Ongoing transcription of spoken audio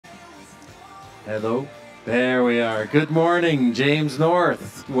Hello. There we are. Good morning, James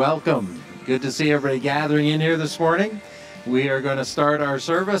North. Welcome. Good to see everybody gathering in here this morning. We are going to start our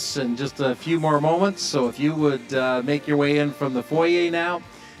service in just a few more moments. So if you would make your way in from the foyer now,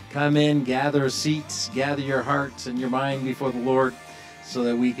 come in, gather seats, gather your hearts and your mind before the Lord so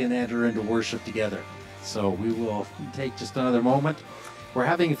that we can enter into worship together. So we will take just another moment. We're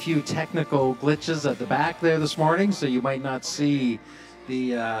having a few technical glitches at the back there this morning, so you might not see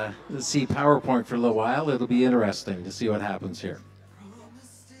the PowerPoint for a little while. It'll be interesting to see what happens here.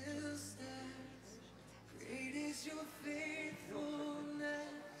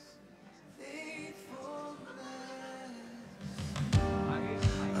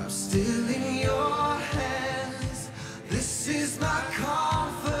 I'm still in your hands. This is my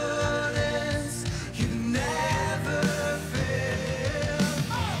confidence. You never fail.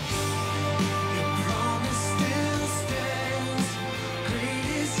 Your promise still stands. Great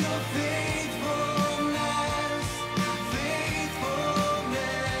is your faithfulness.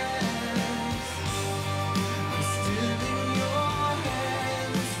 Faithfulness. I'm still in your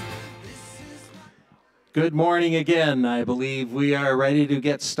hands. This is my Good morning again. I believe we are ready to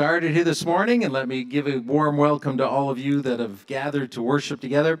get started here this morning, and let me give a warm welcome to all of you that have gathered to worship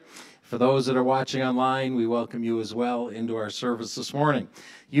together. For those that are watching online, we welcome you as well into our service this morning.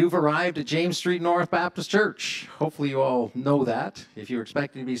 You've arrived at James Street North Baptist Church. Hopefully you all know that. If you're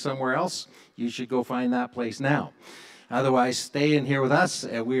expecting to be somewhere else, you should go find that place now. Otherwise, stay in here with us,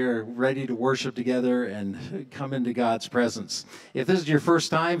 and we are ready to worship together and come into God's presence. If this is your first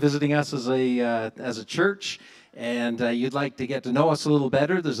time visiting us as a church, and you'd like to get to know us a little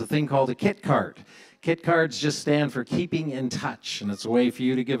better, there's a thing called a kit card. Kit cards just stand for keeping in touch, and it's a way for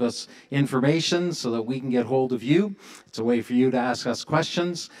you to give us information so that we can get hold of you. It's a way for you to ask us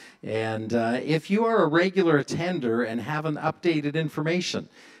questions. And if you are a regular attender and haven't updated information,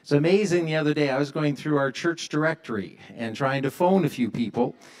 it's amazing. The other day I was going through our church directory and trying to phone a few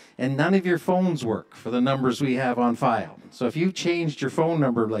people, and none of your phones work for the numbers we have on file. So if you've changed your phone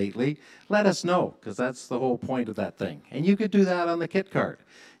number lately, let us know, because that's the whole point of that thing. And you could do that on the kit card.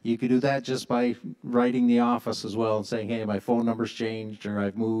 You could do that just by writing the office as well and saying, hey, my phone number's changed, or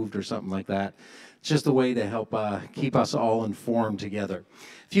I've moved, or something like that. It's just a way to help keep us all informed together.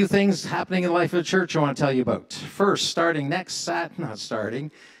 A few things happening in the life of the church I want to tell you about. First, next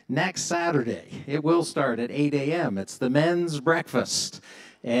Saturday, it will start at 8 a.m. It's the men's breakfast.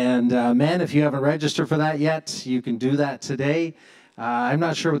 And men, if you haven't registered for that yet, you can do that today. I'm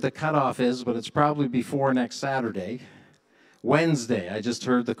not sure what the cutoff is, but it's probably before next Saturday. Wednesday, I just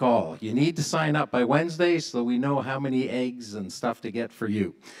heard the call. You need to sign up by Wednesday so we know how many eggs and stuff to get for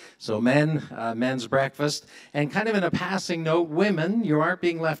you. So men's breakfast. And kind of in a passing note, women, you aren't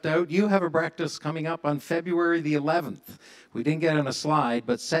being left out. You have a breakfast coming up on February the 11th. We didn't get on a slide,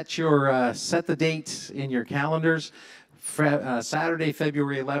 but set the date in your calendars. Saturday,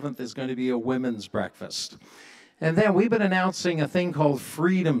 February 11th is going to be a women's breakfast. And then we've been announcing a thing called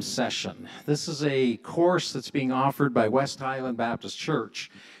Freedom Session. This is a course that's being offered by West Highland Baptist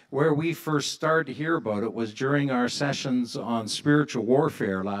Church. Where we first started to hear about it was during our sessions on spiritual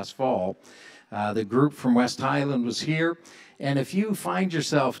warfare last fall. The group from West Highland was here. And if you find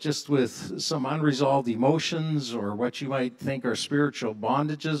yourself just with some unresolved emotions or what you might think are spiritual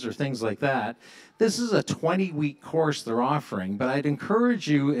bondages or things like that, this is a 20-week course they're offering. But I'd encourage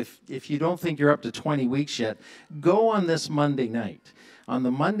you, if you don't think you're up to 20 weeks yet, go on this Monday night. On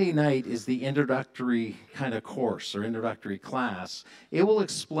the Monday night is the introductory kind of course or introductory class. It will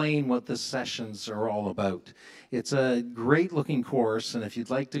explain what the sessions are all about. It's a great looking course, and if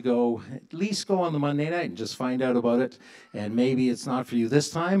you'd like to go, at least go on the Monday night and just find out about it. And maybe it's not for you this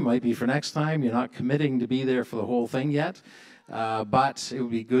time, might be for next time. You're not committing to be there for the whole thing yet. But it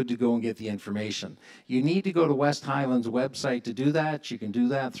would be good to go and get the information. You need to go to West Highland's website to do that. You can do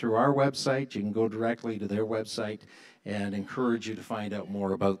that through our website. You can go directly to their website, and encourage you to find out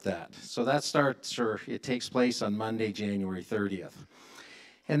more about that. So that it takes place on Monday, January 30th.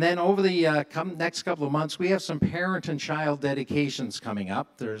 And then over the next couple of months, we have some parent and child dedications coming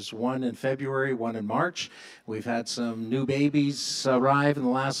up. There's one in February, one in March. We've had some new babies arrive in the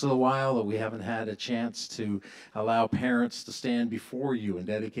last little while that we haven't had a chance to allow parents to stand before you and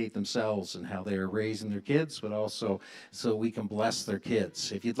dedicate themselves and how they're raising their kids, but also so we can bless their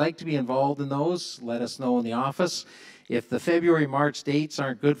kids. If you'd like to be involved in those, let us know in the office. If the February, March dates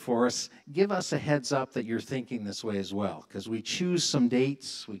aren't good for us, give us a heads up that you're thinking this way as well, because we choose some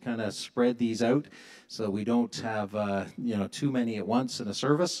dates. We kind of spread these out so we don't have too many at once in a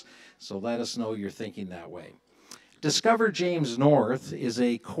service. So let us know you're thinking that way. Discover James North is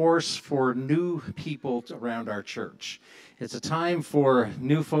a course for new people around our church. It's a time for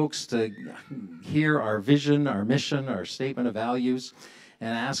new folks to hear our vision, our mission, our statement of values,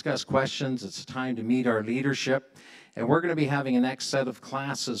 and ask us questions. It's a time to meet our leadership. And we're going to be having a next set of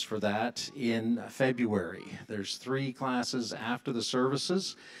classes for that in February. There's 3 classes after the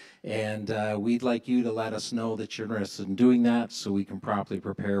services, and we'd like you to let us know that you're interested in doing that so we can properly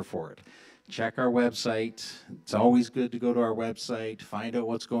prepare for it. Check our website. It's always good to go to our website, find out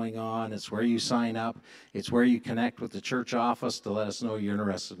what's going on. It's where you sign up. It's where you connect with the church office to let us know you're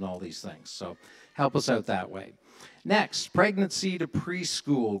interested in all these things. So help us out that way. Next, Pregnancy to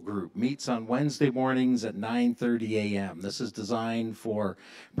Preschool group meets on Wednesday mornings at 9:30 a.m. This is designed for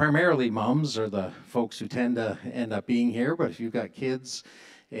primarily moms or the folks who tend to end up being here, but if you've got kids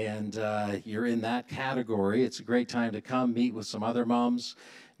and you're in that category, it's a great time to come meet with some other moms,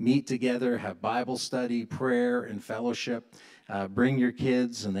 meet together, have Bible study, prayer, and fellowship. Bring your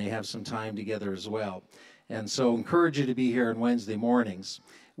kids, and they have some time together as well. And so encourage you to be here on Wednesday mornings.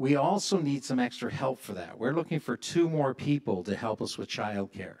 We also need some extra help for that. We're looking for 2 more people to help us with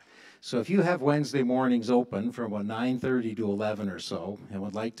childcare. So if you have Wednesday mornings open from about 9:30 to 11 or so and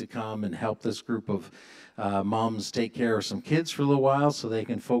would like to come and help this group of moms take care of some kids for a little while so they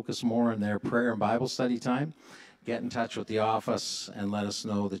can focus more on their prayer and Bible study time, get in touch with the office and let us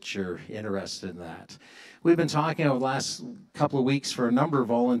know that you're interested in that. We've been talking over the last couple of weeks for a number of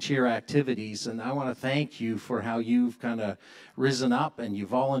volunteer activities, and I want to thank you for how you've kind of risen up and you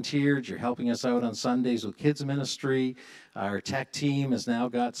volunteered. You're helping us out on Sundays with kids ministry. Our tech team has now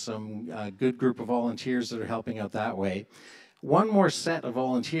got some good group of volunteers that are helping out that way. One more set of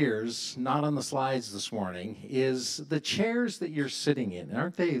volunteers, not on the slides this morning, is the chairs that you're sitting in.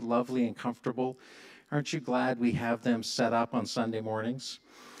 Aren't they lovely and comfortable? Aren't you glad we have them set up on Sunday mornings?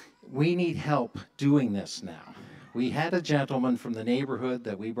 We need help doing this now. We had a gentleman from the neighborhood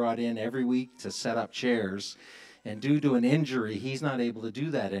that we brought in every week to set up chairs, and due to an injury, he's not able to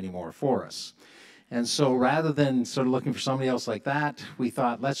do that anymore for us. And so rather than sort of looking for somebody else like that, we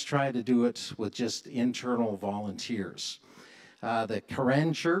thought, let's try to do it with just internal volunteers. The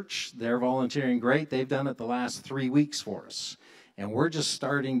Karen Church, they're volunteering great. They've done it the last 3 weeks for us. And we're just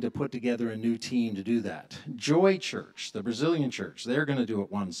starting to put together a new team to do that. Joy Church, the Brazilian church, they're going to do it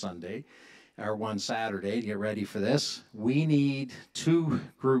one Sunday or one Saturday to get ready for this. We need 2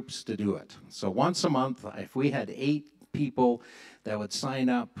 groups to do it. So once a month, if we had 8 people that would sign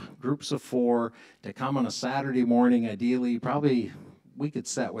up, groups of 4, to come on a Saturday morning, ideally, probably we could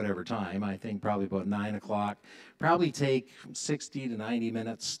set whatever time, I think probably about 9 o'clock. Probably take 60 to 90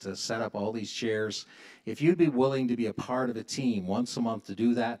 minutes to set up all these chairs. If you'd be willing to be a part of a team once a month to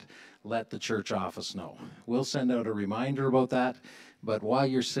do that, let the church office know. We'll send out a reminder about that, but while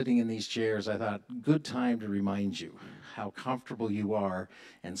you're sitting in these chairs, I thought, good time to remind you how comfortable you are,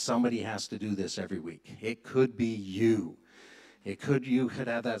 and somebody has to do this every week. It could be you. You could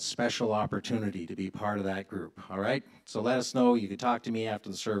have that special opportunity to be part of that group, all right? So let us know. You can talk to me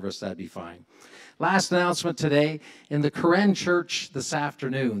after the service. That'd be fine. Last announcement today, in the Karen Church this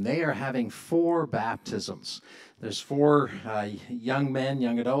afternoon, they are having 4 baptisms. There's 4 young men,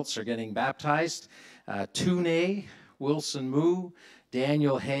 young adults are getting baptized. Tune, Wilson Moo,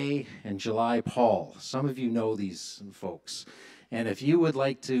 Daniel Hay, and July Paul. Some of you know these folks. And if you would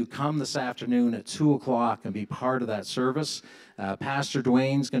like to come this afternoon at 2 o'clock and be part of that service, Pastor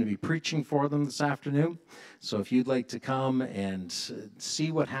Dwayne's going to be preaching for them this afternoon. So if you'd like to come and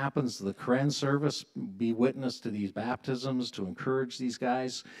see what happens to the Karen service, be witness to these baptisms, to encourage these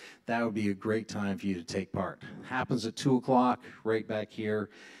guys, that would be a great time for you to take part. Happens at 2 o'clock, right back here,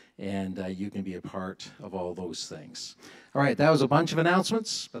 and you can be a part of all those things. All right, that was a bunch of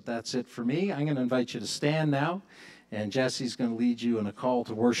announcements, but that's it for me. I'm going to invite you to stand now. And Jesse's going to lead you in a call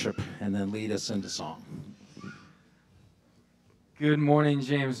to worship and then lead us into song. Good morning,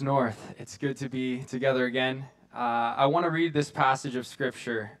 James North. It's good to be together again. I want to read this passage of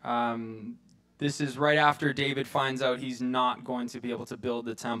Scripture. This is right after David finds out he's not going to be able to build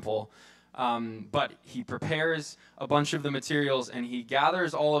the temple. But he prepares a bunch of the materials and he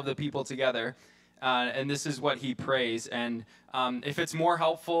gathers all of the people together. And this is what he prays. And if it's more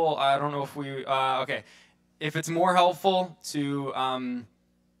helpful, I don't know if we... okay. If it's more helpful to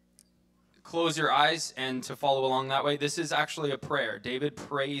close your eyes and to follow along that way, this is actually a prayer. David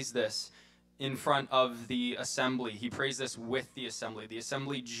prays this in front of the assembly. He prays this with the assembly. The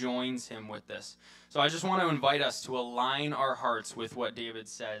assembly joins him with this. So I just want to invite us to align our hearts with what David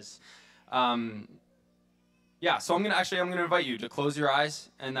says. So I'm going to invite you to close your eyes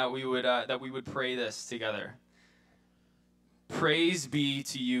and that we would pray this together. Praise be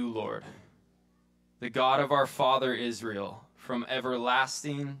to you, Lord. the God of our father Israel, from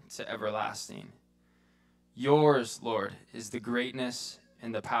everlasting to everlasting. Yours, Lord, is the greatness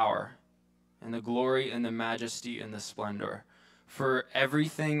and the power, and the glory and the majesty and the splendor. For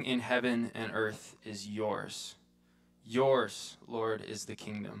everything in heaven and earth is yours. Yours, Lord, is the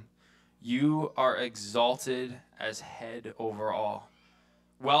kingdom. You are exalted as head over all.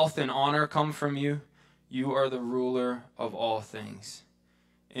 Wealth and honor come from you. You are the ruler of all things.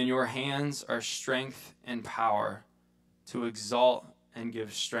 In your hands are strength and power to exalt and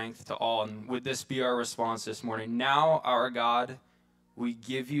give strength to all. And would this be our response this morning? Now, our God, we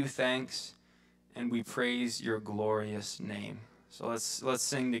give you thanks and we praise your glorious name. So let's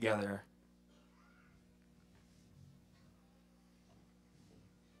sing together.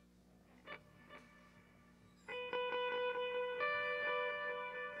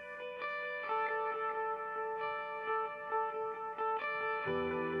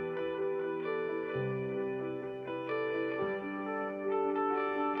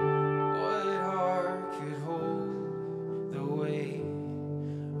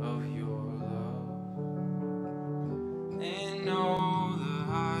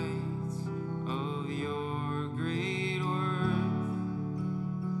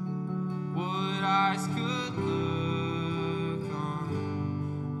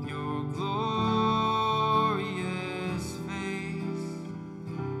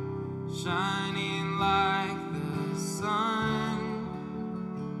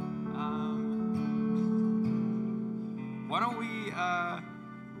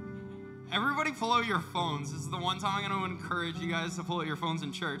 Everybody pull out your phones. This is the one time I'm going to encourage you guys to pull out your phones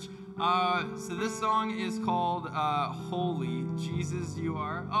in church. So this song is called Holy, Jesus You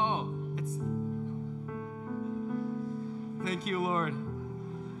Are. Oh, it's... Thank you, Lord.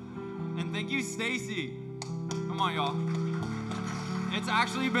 And thank you, Stacy. Come on, y'all. It's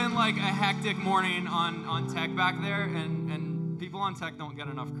actually been like a hectic morning on tech back there, and people on tech don't get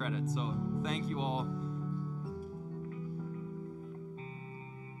enough credit. So thank you all.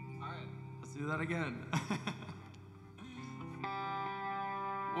 Do that again.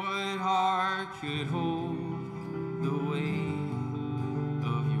 What heart could hold the weight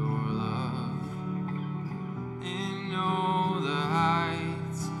of your love and know the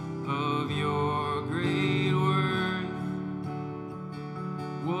heights of your great worth?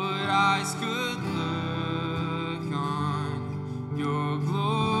 What eyes could look on your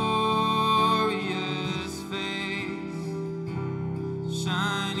glorious face,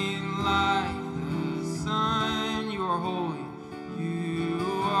 shining like holy, you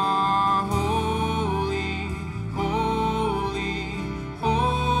are holy, holy,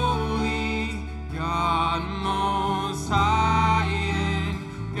 holy, God most high and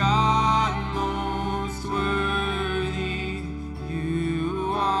God most worthy.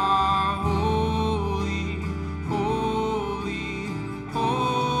 You are holy, holy,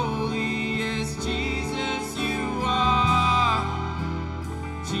 holy, yes, Jesus, you are,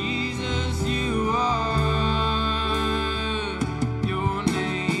 Jesus, you are.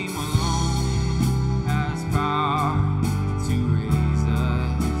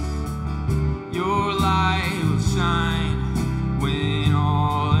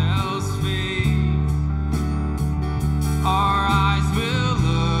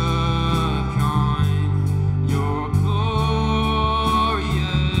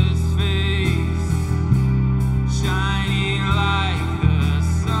 Shining like the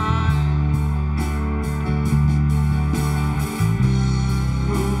sun.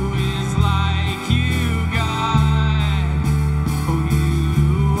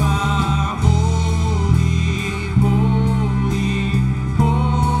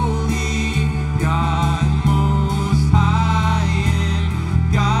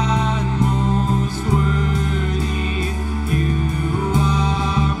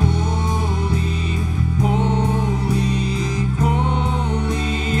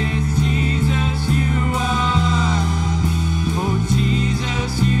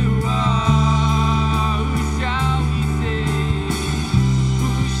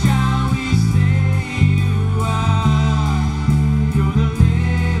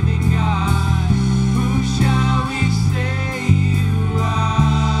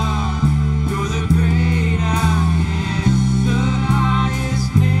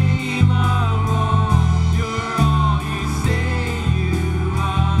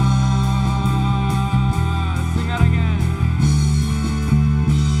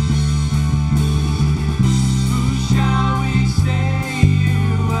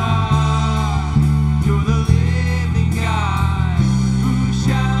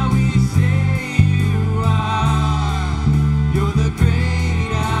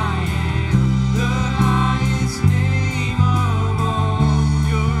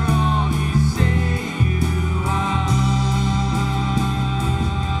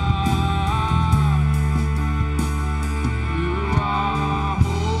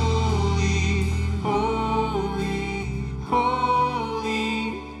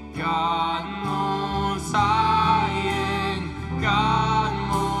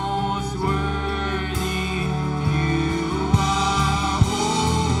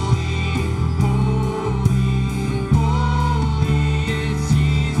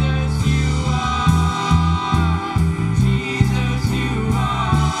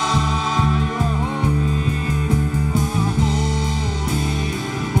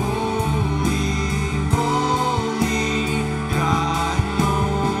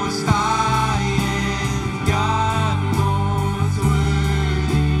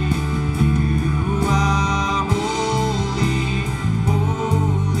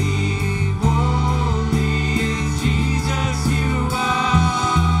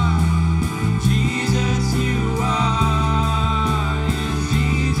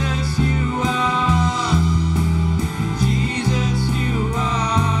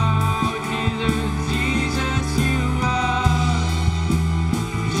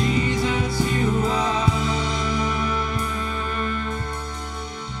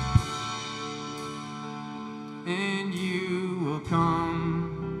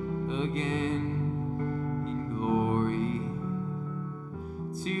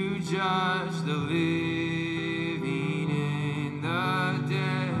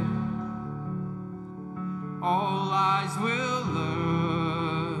 eyes will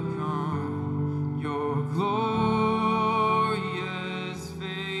look on your glorious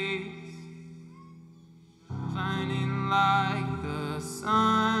face, shining like the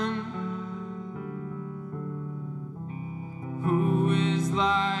sun. Who is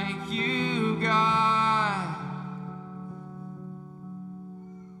like you, God?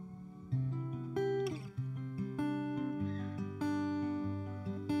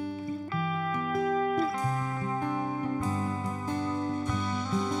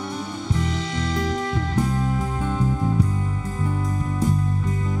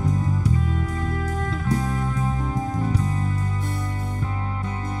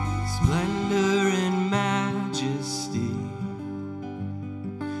 Splendor and majesty,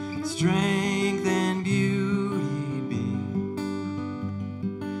 strength and beauty be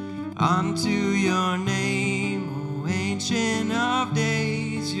unto your name, O Ancient of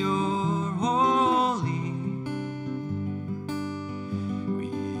Days. You're holy.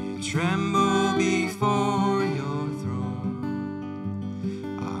 We tremble before your throne.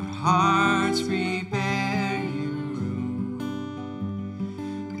 Our hearts prepare you room.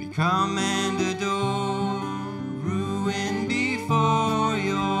 We come and adore, ruin before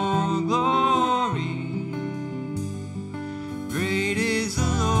your glory. Great is the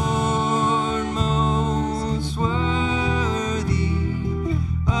Lord, most worthy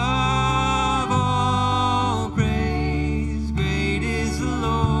of all praise. Great is the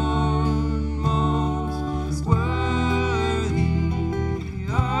Lord, most worthy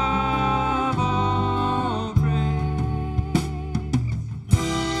of all praise.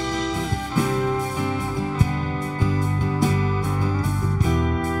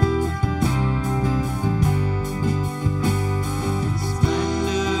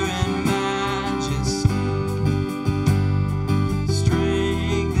 Splendor and majesty,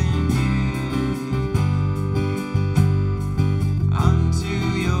 strength and beauty unto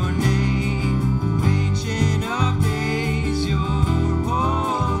your name, O Ancient of Days. You're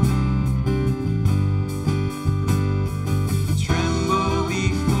holy. Tremble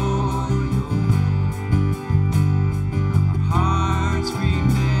before your throne. Our hearts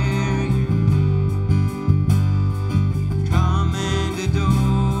prepare you. Come and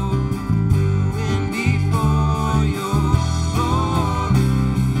adore, ruin before your glory.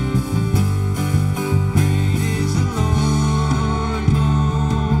 Great is the Lord,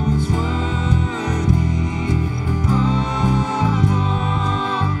 most worthy of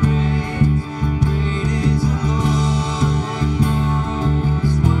all praise. Great is the Lord,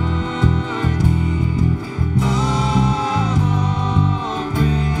 most worthy of all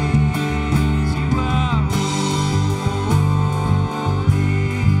praise. You are holy.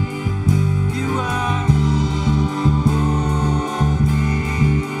 You are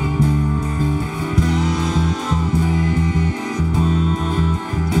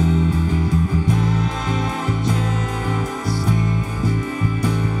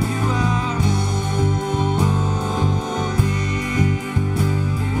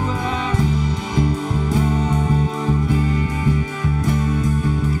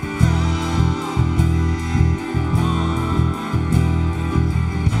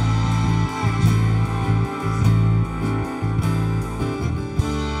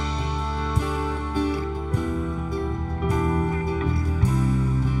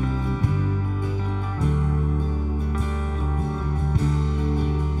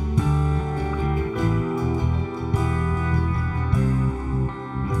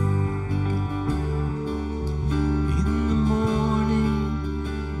in the morning,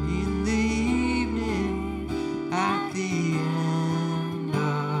 in the evening, at the end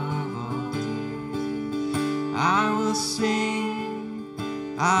of all days. I will sing,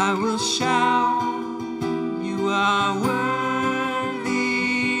 I will shout, you are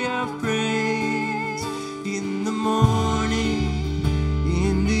worthy of praise. In the morning,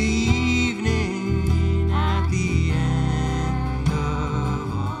 in the evening, at the end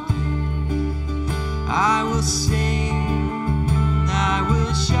of all days. I will sing, I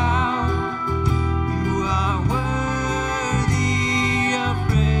will shout, you are worthy of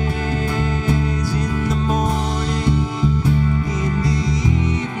praise. In the morning, in the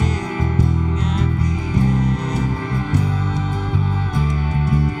evening, at the end of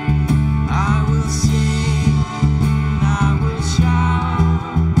I will sing, I will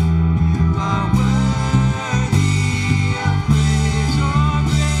shout, you are worthy of praise. Oh,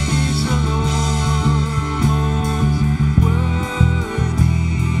 praise the Lord, most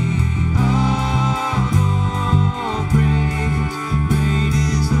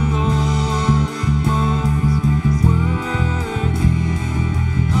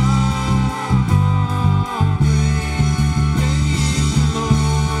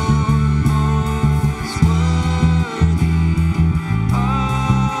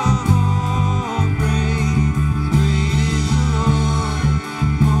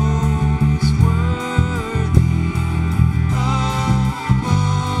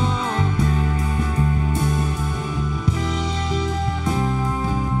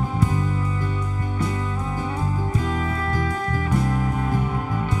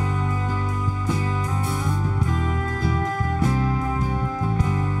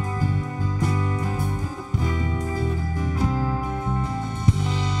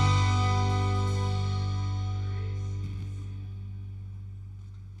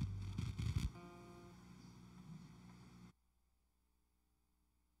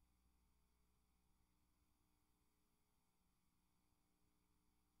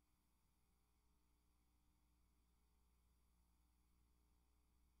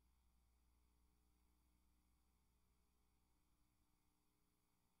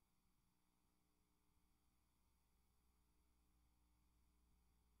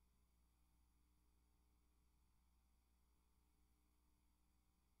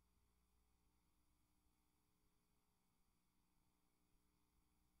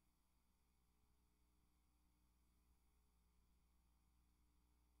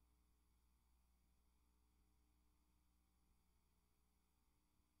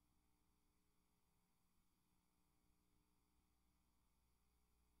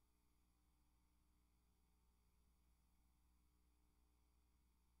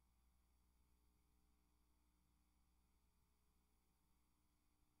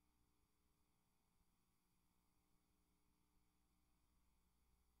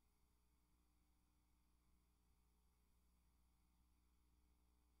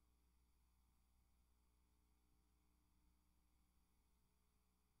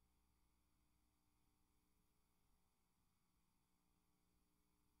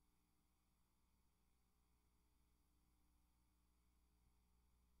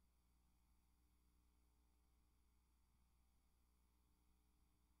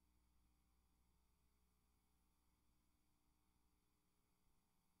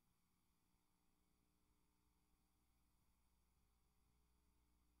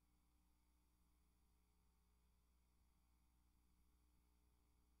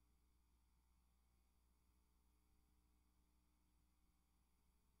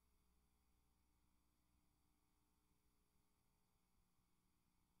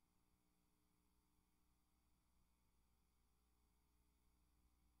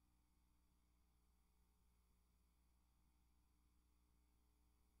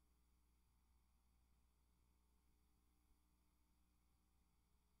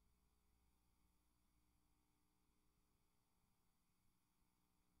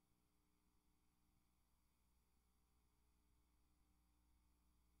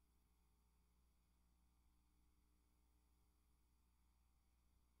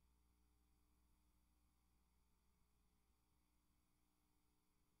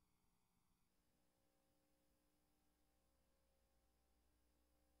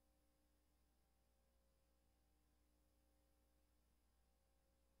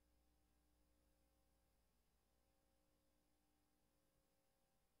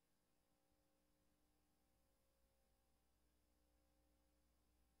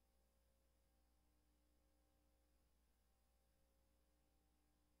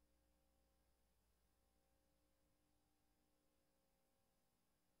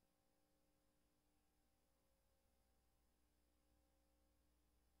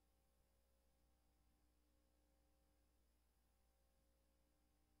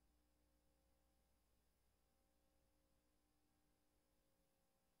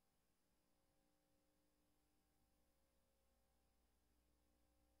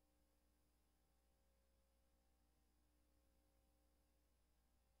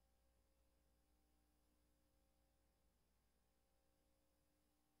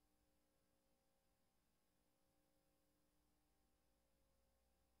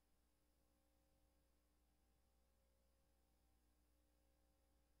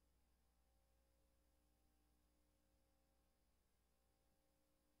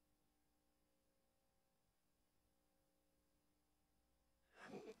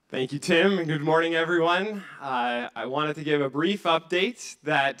Thank you, Tim, and good morning, everyone. I wanted to give a brief update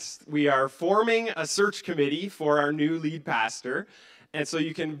that we are forming a search committee for our new lead pastor. And so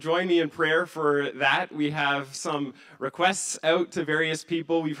you can join me in prayer for that. We have some requests out to various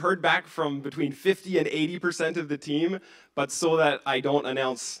people. We've heard back from between 50 and 80% of the team, but so that I don't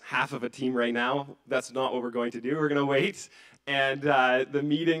announce half of a team right now, that's not what we're going to do. We're going to wait. And the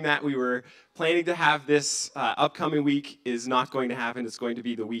meeting that we were planning to have this upcoming week is not going to happen. It's going to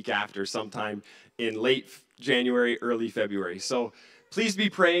be the week after, sometime in late January, early February. So please be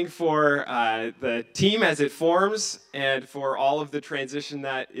praying for the team as it forms and for all of the transition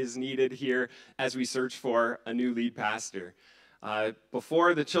that is needed here as we search for a new lead pastor.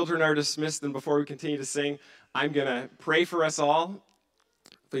 Before the children are dismissed and before we continue to sing, I'm going to pray for us all.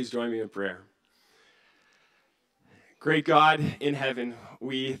 Please join me in prayer. Great God in heaven,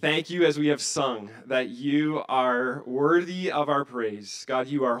 we thank you as we have sung that you are worthy of our praise. God,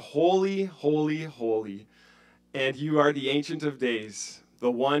 you are holy, holy, holy, and you are the Ancient of Days, the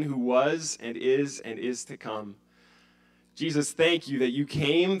one who was and is to come. Jesus, thank you that you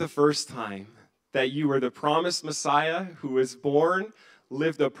came the first time, that you were the promised Messiah who was born,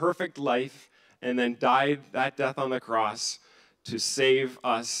 lived a perfect life, and then died that death on the cross to save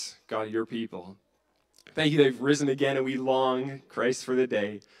us, God, your people. Thank you that you've risen again, and we long, Christ, for the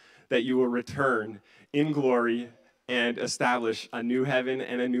day that you will return in glory and establish a new heaven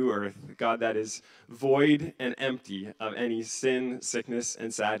and a new earth, God, that is void and empty of any sin, sickness,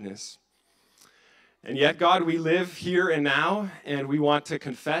 and sadness. And yet, God, we live here and now, and we want to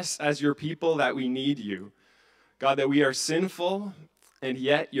confess as your people that we need you. God, that we are sinful, and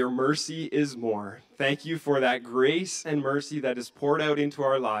yet your mercy is more. Thank you for that grace and mercy that is poured out into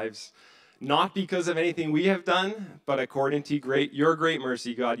our lives. Not because of anything we have done, but according to your great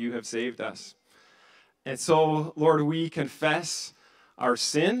mercy, God, you have saved us. And so, Lord, we confess our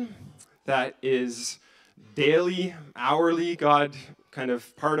sin that is daily, hourly, God, kind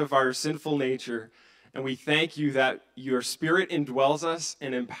of part of our sinful nature. And we thank you that your Spirit indwells us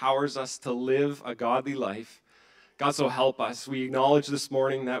and empowers us to live a godly life. God, so help us. We acknowledge this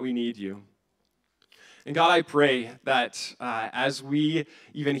morning that we need you. And God, I pray that as we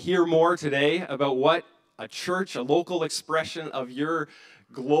even hear more today about what a church, a local expression of your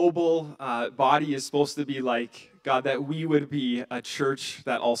global body is supposed to be like, God, that we would be a church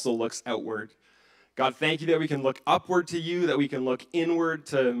that also looks outward. God, thank you that we can look upward to you, that we can look inward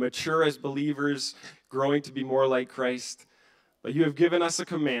to mature as believers, growing to be more like Christ. But you have given us a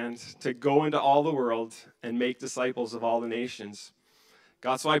command to go into all the world and make disciples of all the nations.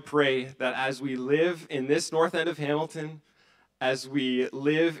 God, so I pray that as we live in this north end of Hamilton, as we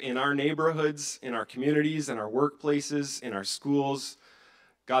live in our neighborhoods, in our communities, in our workplaces, in our schools,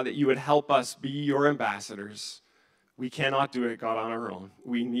 God, that you would help us be your ambassadors. We cannot do it, God, on our own.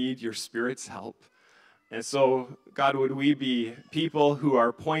 We need your Spirit's help. And so, God, would we be people who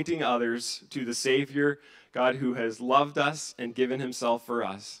are pointing others to the Savior, God, who has loved us and given himself for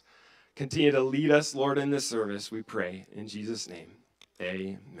us. Continue to lead us, Lord, in this service, we pray. In Jesus' name.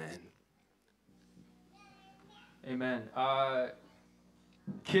 Amen. Amen.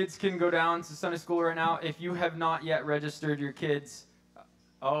 Kids can go down to Sunday school right now. If you have not yet registered your kids,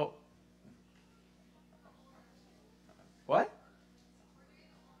 what?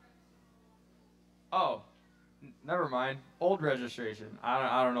 Oh, never mind. Old registration.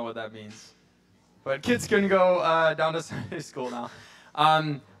 I don't know what that means. But kids can go down to Sunday school now.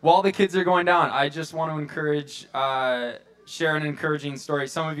 While the kids are going down, I just want to encourage. Share an encouraging story.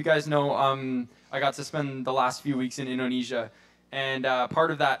 Some of you guys know I got to spend the last few weeks in Indonesia, and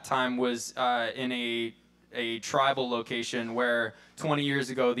part of that time was in a tribal location where 20 years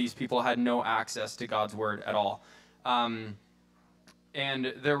ago these people had no access to God's word at all. And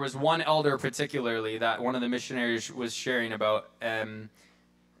there was one elder particularly that one of the missionaries was sharing about.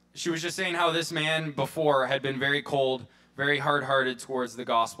 She was just saying how this man before had been very cold, very hard-hearted towards the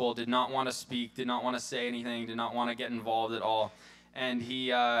gospel, did not want to speak, did not want to say anything, did not want to get involved at all. And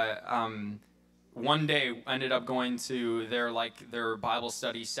he one day ended up going to their Bible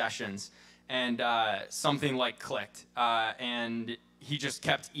study sessions, and something clicked, and he just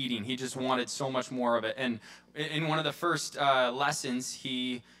kept eating. He just wanted so much more of it. And in one of the first lessons,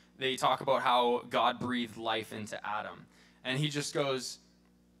 they talk about how God breathed life into Adam, and he just goes,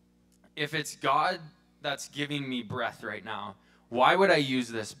 if it's God that's giving me breath right now, why would I use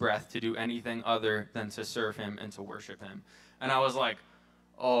this breath to do anything other than to serve him and to worship him? And I was like,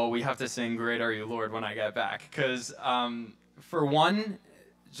 oh, we have to sing Great Are You, Lord, when I get back. Because for one,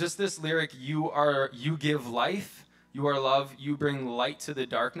 just this lyric, you give life, you are love, you bring light to the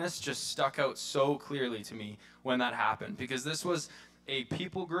darkness, just stuck out so clearly to me when that happened. Because this was a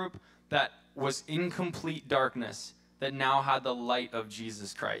people group that was in complete darkness that now had the light of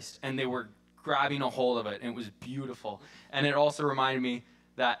Jesus Christ, and they were grabbing a hold of it, and it was beautiful. And it also reminded me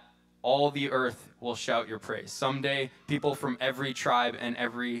that all the earth will shout your praise. Someday, people from every tribe and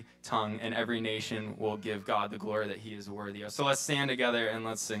every tongue and every nation will give God the glory that he is worthy of. So let's stand together and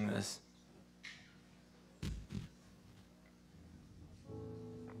let's sing this.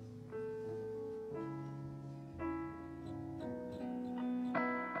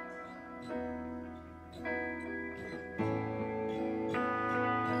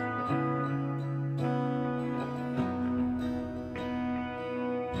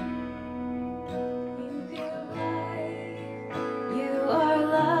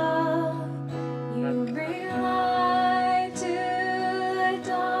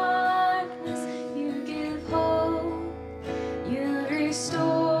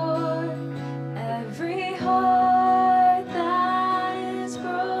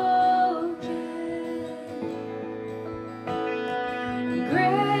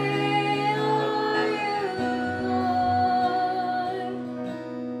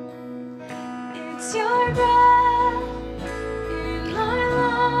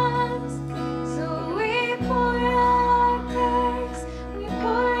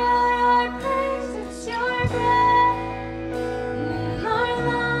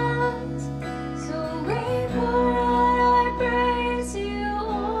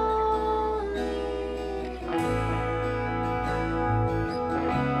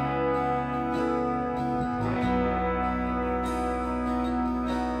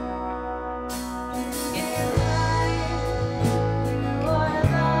 Yeah.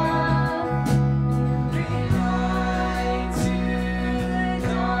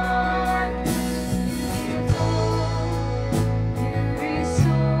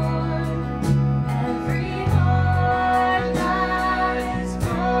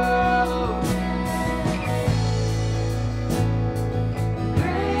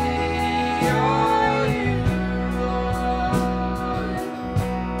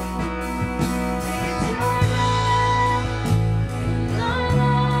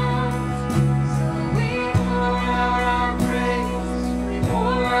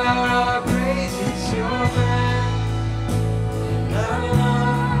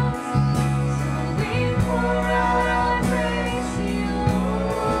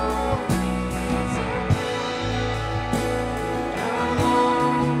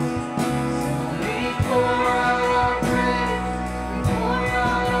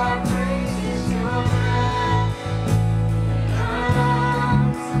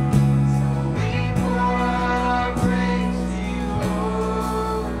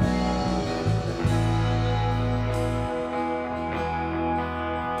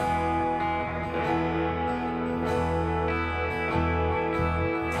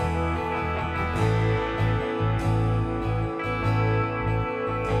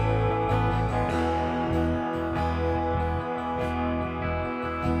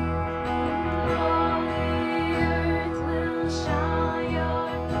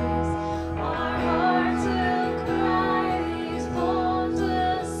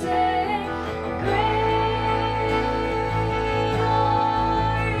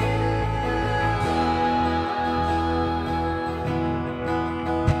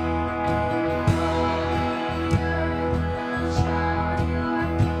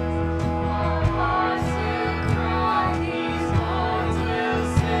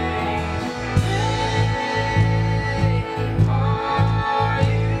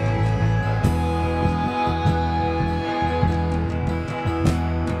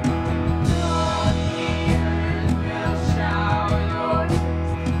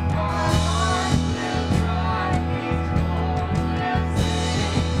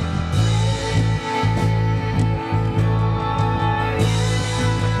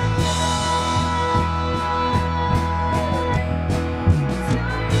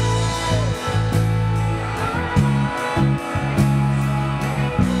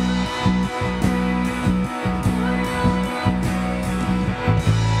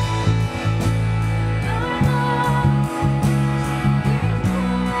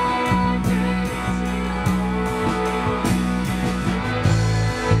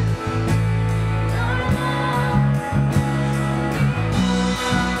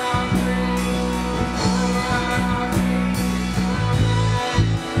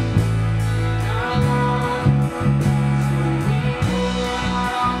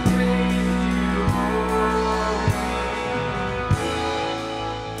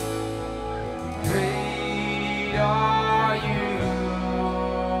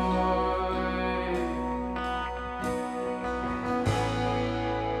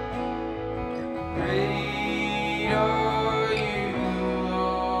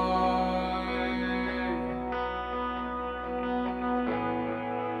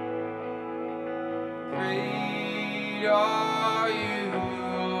 Great are you,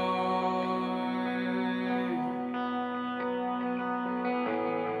 Lord.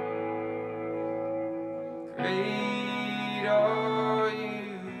 Great are you,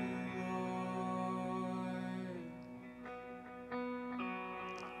 Lord.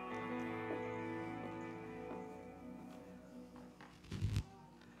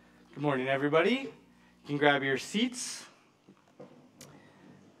 Good morning, everybody. You can grab your seats.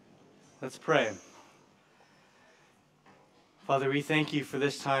 Let's pray. Father, we thank you for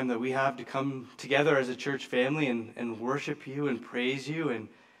this time that we have to come together as a church family and worship you and praise you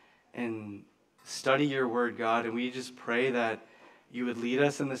and study your word, God. And we just pray that you would lead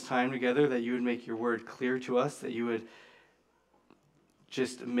us in this time together, that you would make your word clear to us, that you would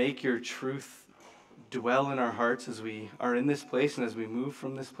just make your truth dwell in our hearts as we are in this place and as we move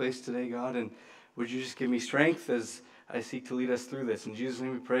from this place today, God. And would you just give me strength as I seek to lead us through this. In Jesus'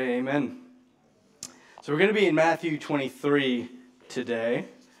 name we pray, amen. So we're going to be in Matthew 23 today.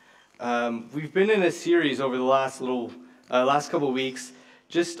 We've been in a series over the last couple of weeks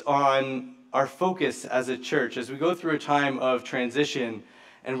just on our focus as a church. As we go through a time of transition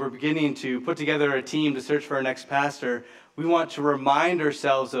and we're beginning to put together a team to search for our next pastor, we want to remind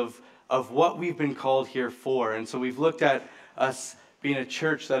ourselves of what we've been called here for. And so we've looked at us being a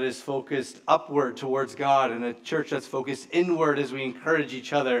church that is focused upward towards God and a church that's focused inward as we encourage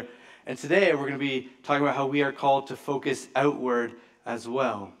each other. And today we're going to be talking about how we are called to focus outward as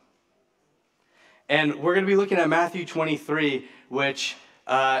well. And we're going to be looking at Matthew 23, which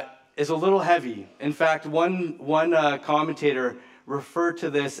is a little heavy. In fact, one commentator referred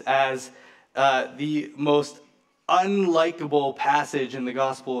to this as the most unlikable passage in the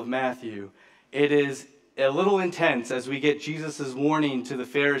Gospel of Matthew. It is a little intense as we get Jesus' warning to the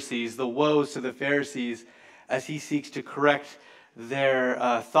Pharisees, the woes to the Pharisees, as he seeks to correct their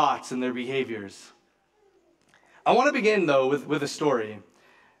thoughts and their behaviors. I want to begin, though, with a story.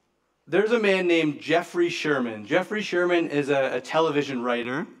 There's a man named Jeffrey Sherman. Jeffrey Sherman is a television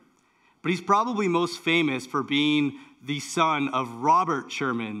writer, but he's probably most famous for being the son of Robert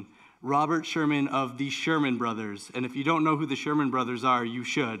Sherman of the Sherman Brothers. And if you don't know who the Sherman Brothers are, you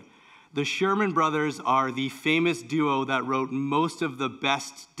should. The Sherman Brothers are the famous duo that wrote most of the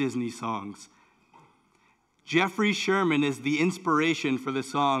best Disney songs. Jeffrey Sherman is the inspiration for the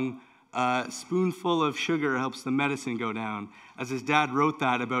song Spoonful of Sugar Helps the Medicine Go Down, as his dad wrote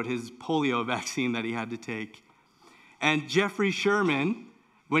that about his polio vaccine that he had to take. And Jeffrey Sherman,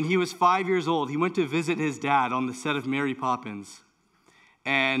 when he was 5 years old, he went to visit his dad on the set of Mary Poppins.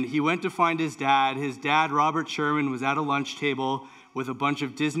 And he went to find his dad. His dad, Robert Sherman, was at a lunch table with a bunch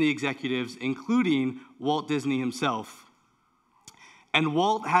of Disney executives, including Walt Disney himself. And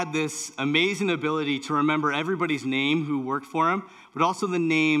Walt had this amazing ability to remember everybody's name who worked for him, but also the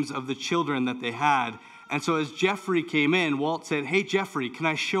names of the children that they had. And so as Jeffrey came in, Walt said, "Hey, Jeffrey, can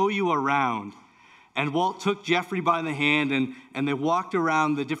I show you around?" And Walt took Jeffrey by the hand, and they walked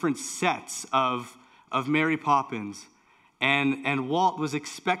around the different sets of Mary Poppins. And Walt was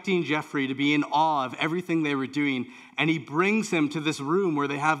expecting Jeffrey to be in awe of everything they were doing. And he brings him to this room where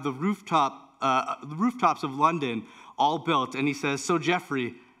they have the rooftops of London all built. And he says, "So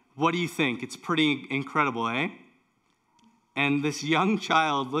Jeffrey, what do you think? It's pretty incredible, eh?" And this young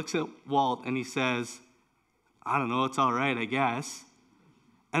child looks at Walt and he says, "I don't know, it's all right, I guess."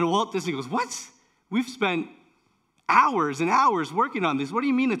 And Walt Disney goes, "What? We've spent hours and hours working on this. What do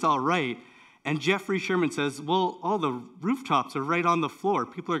you mean it's all right?" And Jeffrey Sherman says, "Well, all the rooftops are right on the floor.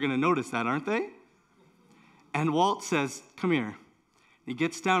 People are going to notice that, aren't they?" And Walt says, "Come here." He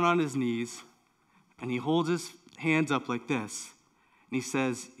gets down on his knees, and he holds his hands up like this. And he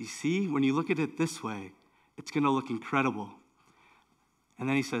says, "You see, when you look at it this way, it's going to look incredible." And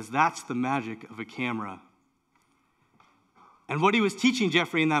then he says, "That's the magic of a camera." And what he was teaching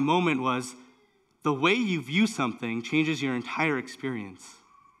Jeffrey in that moment was the way you view something changes your entire experience.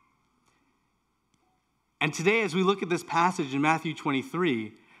 And today, as we look at this passage in Matthew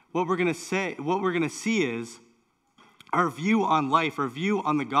 23, what we're going to see is our view on life, our view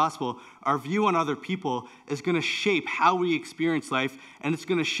on the gospel, our view on other people is going to shape how we experience life, and it's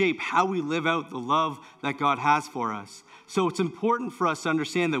going to shape how we live out the love that God has for us. So it's important for us to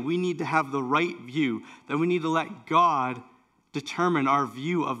understand that we need to have the right view, that we need to let God determine our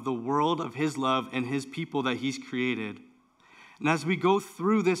view of the world, of his love, and his people that he's created. And as we go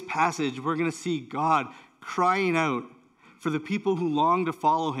through this passage, we're going to see God crying out for the people who long to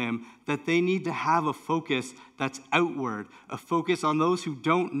follow him, that they need to have a focus that's outward, a focus on those who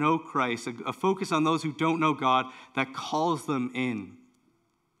don't know Christ, a focus on those who don't know God that calls them in.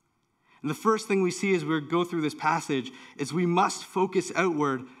 And the first thing we see as we go through this passage is we must focus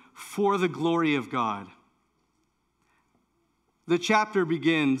outward for the glory of God. The chapter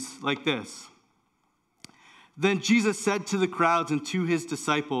begins like this. Then Jesus said to the crowds and to his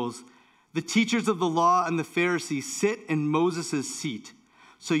disciples, "The teachers of the law and the Pharisees sit in Moses' seat.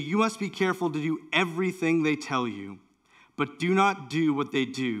 So you must be careful to do everything they tell you. But do not do what they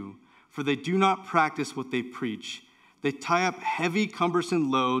do, for they do not practice what they preach. They tie up heavy, cumbersome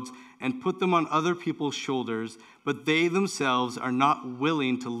loads and put them on other people's shoulders, but they themselves are not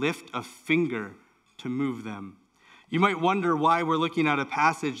willing to lift a finger to move them." You might wonder why we're looking at a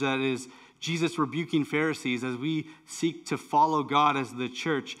passage that is Jesus rebuking Pharisees as we seek to follow God as the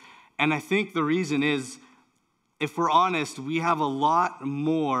church. And I think the reason is, if we're honest, we have a lot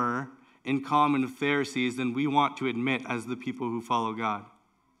more in common with Pharisees than we want to admit as the people who follow God.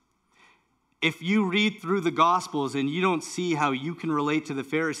 If you read through the Gospels and you don't see how you can relate to the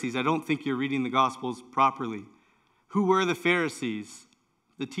Pharisees, I don't think you're reading the Gospels properly. Who were the Pharisees?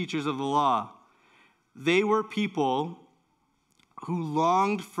 The teachers of the law. They were people who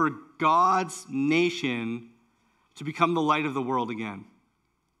longed for God's nation to become the light of the world again.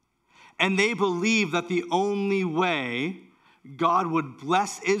 And they believed that the only way God would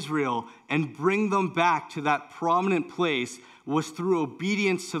bless Israel and bring them back to that prominent place was through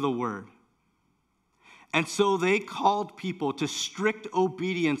obedience to the word. And so they called people to strict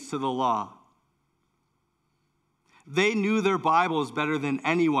obedience to the law. They knew their Bibles better than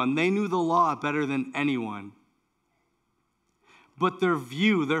anyone. They knew the law better than anyone. But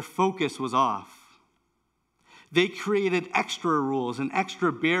their focus was off. They created extra rules and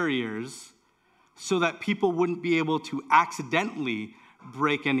extra barriers so that people wouldn't be able to accidentally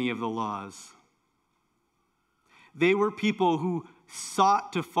break any of the laws. They were people who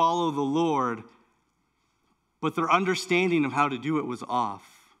sought to follow the Lord, but their understanding of how to do it was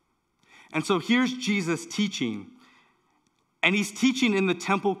off. And so here's Jesus teaching. And he's teaching in the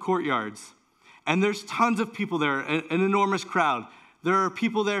temple courtyards. And there's tons of people there, an enormous crowd. There are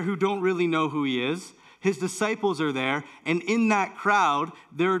people there who don't really know who he is. His disciples are there. And in that crowd,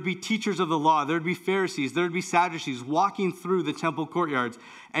 there would be teachers of the law. There would be Pharisees. There would be Sadducees walking through the temple courtyards.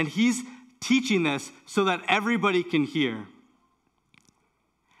 And he's teaching this so that everybody can hear.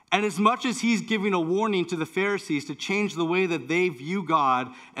 And as much as he's giving a warning to the Pharisees to change the way that they view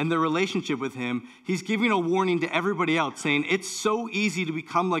God and their relationship with him, he's giving a warning to everybody else, saying it's so easy to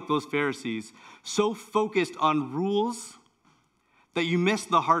become like those Pharisees, so focused on rules that you miss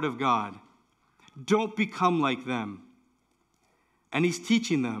the heart of God. Don't become like them. And he's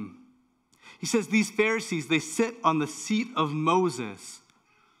teaching them. He says these Pharisees, they sit on the seat of Moses.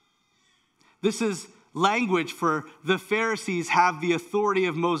 This is language for the Pharisees have the authority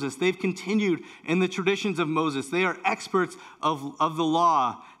of Moses. They've continued in the traditions of Moses. They are experts of the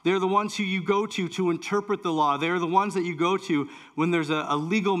law. They're the ones who you go to interpret the law. They're the ones that you go to when there's a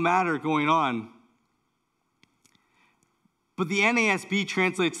legal matter going on. But the NASB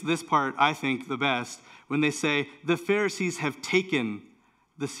translates this part, I think, the best when they say, the Pharisees have taken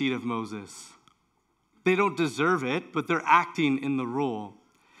the seat of Moses. They don't deserve it, but they're acting in the role.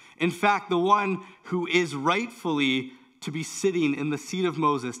 In fact, the one who is rightfully to be sitting in the seat of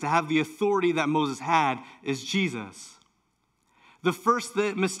Moses, to have the authority that Moses had, is Jesus. The first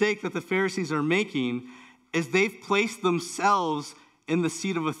mistake that the Pharisees are making is they've placed themselves in the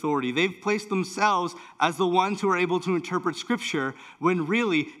seat of authority. They've placed themselves as the ones who are able to interpret Scripture, when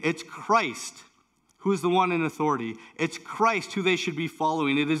really it's Christ who is the one in authority. It's Christ who they should be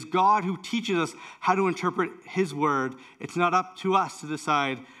following. It is God who teaches us how to interpret his word. It's not up to us to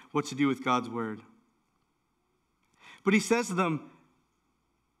decide what to do with God's word. But he says to them,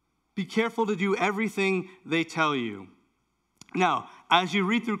 be careful to do everything they tell you. Now, as you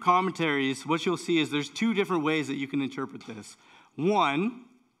read through commentaries, what you'll see is there's two different ways that you can interpret this. One,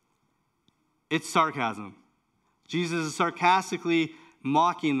 it's sarcasm. Jesus is sarcastically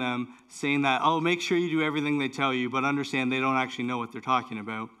mocking them, saying that, oh, make sure you do everything they tell you, but understand they don't actually know what they're talking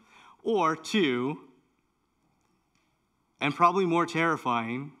about. Or two, and probably more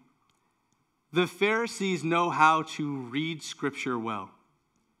terrifying, the Pharisees know how to read Scripture well.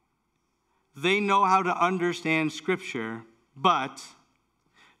 They know how to understand Scripture, but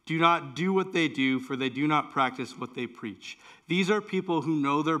do not do what they do, for they do not practice what they preach. These are people who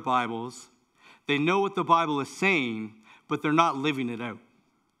know their Bibles. They know what the Bible is saying, but they're not living it out.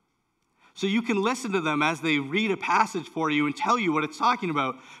 So you can listen to them as they read a passage for you and tell you what it's talking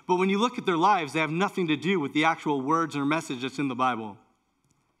about, but when you look at their lives, they have nothing to do with the actual words or message that's in the Bible.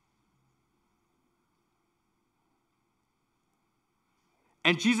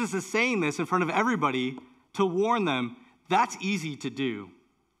 And Jesus is saying this in front of everybody to warn them, that's easy to do.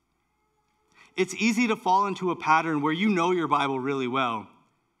 It's easy to fall into a pattern where you know your Bible really well,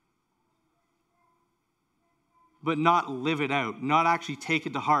 but not live it out, not actually take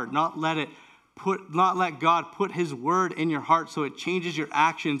it to heart, not let God put his word in your heart so it changes your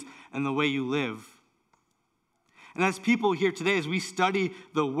actions and the way you live. And as people here today, as we study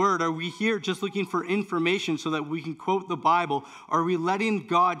the word, are we here just looking for information so that we can quote the Bible? Are we letting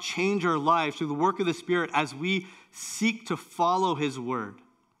God change our lives through the work of the Spirit as we seek to follow his word?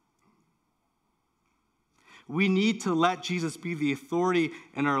 We need to let Jesus be the authority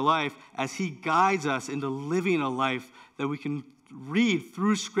in our life as he guides us into living a life that we can read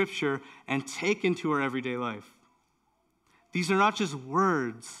through Scripture and take into our everyday life. These are not just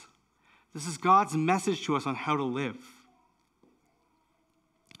words. This is God's message to us on how to live.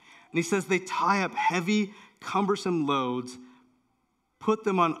 And he says they tie up heavy, cumbersome loads, put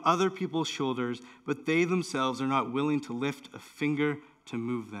them on other people's shoulders, but they themselves are not willing to lift a finger to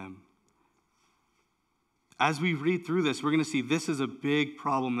move them. As we read through this, we're going to see this is a big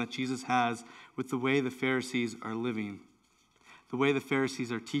problem that Jesus has with the way the Pharisees are living, the way the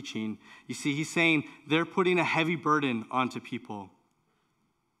Pharisees are teaching. You see, he's saying they're putting a heavy burden onto people.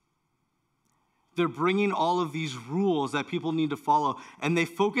 They're bringing all of these rules that people need to follow, and they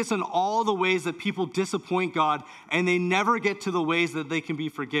focus on all the ways that people disappoint God, and they never get to the ways that they can be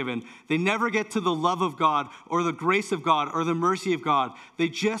forgiven. They never get to the love of God or the grace of God or the mercy of God. They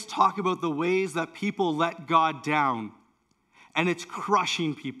just talk about the ways that people let God down, and it's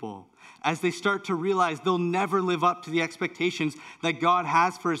crushing people as they start to realize they'll never live up to the expectations that God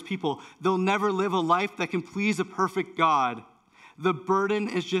has for his people. They'll never live a life that can please a perfect God. The burden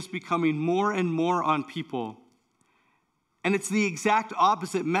is just becoming more and more on people. And it's the exact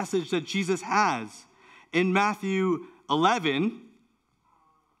opposite message that Jesus has. In Matthew 11,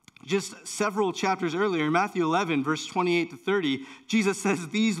 just several chapters earlier, in Matthew 11, verse 28 to 30, Jesus says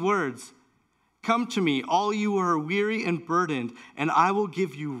these words, "Come to me, all you who are weary and burdened, and I will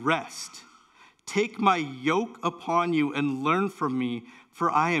give you rest. Take my yoke upon you and learn from me, for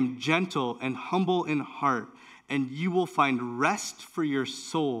I am gentle and humble in heart, and you will find rest for your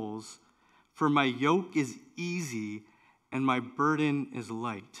souls, for my yoke is easy and my burden is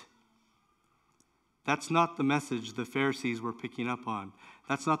light." That's not the message the Pharisees were picking up on.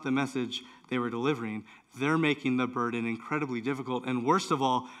 That's not the message they were delivering. They're making the burden incredibly difficult, and worst of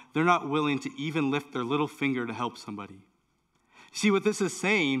all, they're not willing to even lift their little finger to help somebody. See, what this is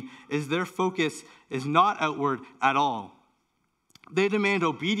saying is their focus is not outward at all. They demand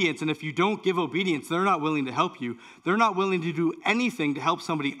obedience, and if you don't give obedience, they're not willing to help you. They're not willing to do anything to help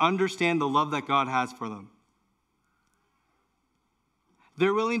somebody understand the love that God has for them.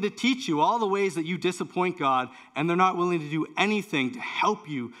 They're willing to teach you all the ways that you disappoint God, and they're not willing to do anything to help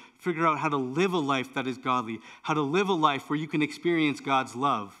you figure out how to live a life that is godly, how to live a life where you can experience God's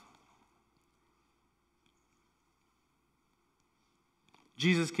love.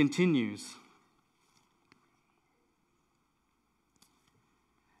 Jesus continues.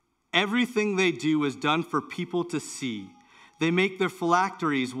 Everything they do is done for people to see. They make their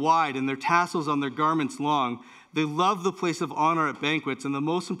phylacteries wide and their tassels on their garments long. They love the place of honor at banquets and the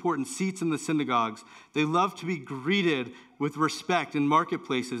most important seats in the synagogues. They love to be greeted with respect in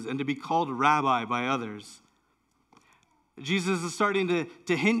marketplaces and to be called rabbi by others. Jesus is starting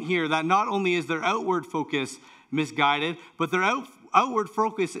to hint here that not only is their outward focus misguided, but their outward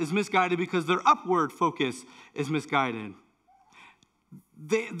focus is misguided because their upward focus is misguided.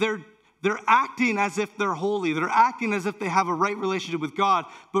 They're acting as if they're holy. They're acting as if they have a right relationship with God,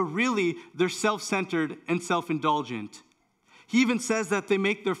 but really they're self-centered and self-indulgent. He even says that they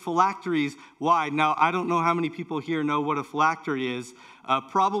make their phylacteries wide. Now, I don't know how many people here know what a phylactery is.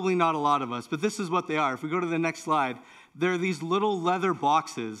 Probably not a lot of us, but this is what they are. If we go to the next slide, there are these little leather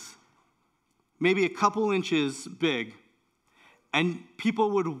boxes, maybe a couple inches big, and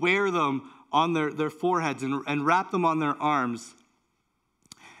people would wear them on their foreheads and wrap them on their arms.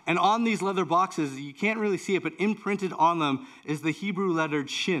 And on these leather boxes, you can't really see it, but imprinted on them is the Hebrew letter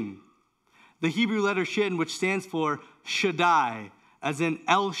Shin. The Hebrew letter Shin, which stands for Shaddai, as in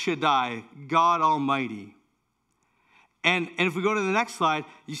El Shaddai, God Almighty. And if we go to the next slide,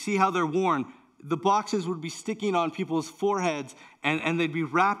 you see how they're worn. The boxes would be sticking on people's foreheads, and they'd be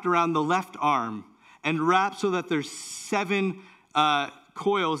wrapped around the left arm, and wrapped so that there's 7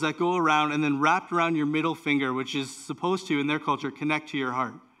 coils that go around, and then wrapped around your middle finger, which is supposed to, in their culture, connect to your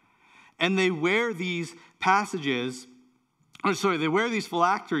heart. And they wear these they wear these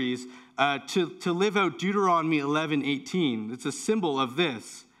phylacteries to live out Deuteronomy 11:18. It's a symbol of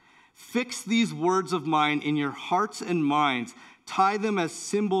this. Fix these words of mine in your hearts and minds. Tie them as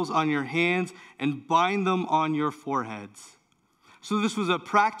symbols on your hands and bind them on your foreheads. So this was a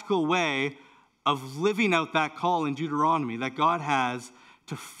practical way of living out that call in Deuteronomy that God has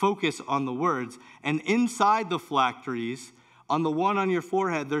to focus on the words. And inside the phylacteries, on the one on your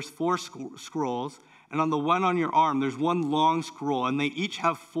forehead, there's 4 scrolls. And on the one on your arm, there's one long scroll. And they each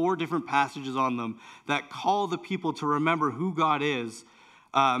have 4 different passages on them that call the people to remember who God is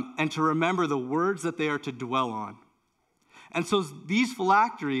and to remember the words that they are to dwell on. And so these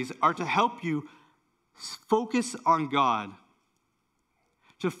phylacteries are to help you focus on God,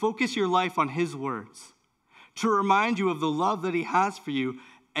 to focus your life on his words, to remind you of the love that he has for you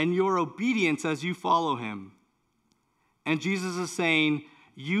and your obedience as you follow him. And Jesus is saying,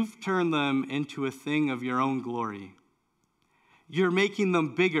 you've turned them into a thing of your own glory. You're making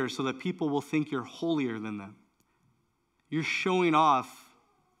them bigger so that people will think you're holier than them. You're showing off,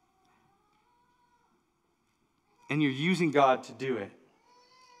 and you're using God to do it.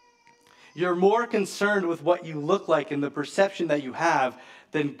 You're more concerned with what you look like and the perception that you have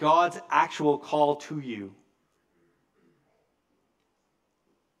than God's actual call to you.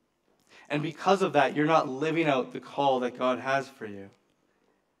 And because of that, you're not living out the call that God has for you.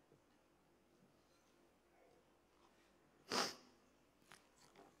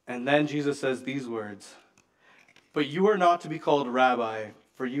 And then Jesus says these words, "But you are not to be called rabbi,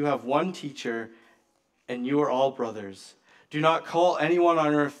 for you have one teacher, and you are all brothers. Do not call anyone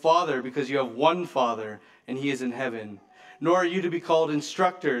on earth father, because you have one Father, and he is in heaven. Nor are you to be called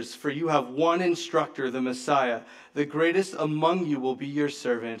instructors, for you have one instructor, the Messiah. The greatest among you will be your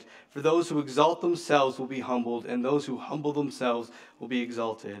servant. For those who exalt themselves will be humbled, and those who humble themselves will be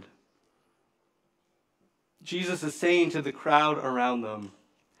exalted." Jesus is saying to the crowd around them,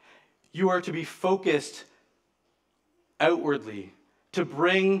 you are to be focused outwardly, to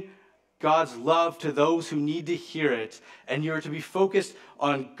bring God's love to those who need to hear it. And you're to be focused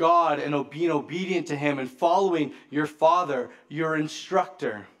on God and being obedient to him and following your Father, your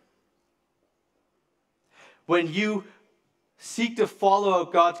instructor. When you seek to follow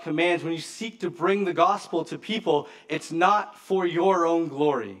out God's commands, when you seek to bring the gospel to people, it's not for your own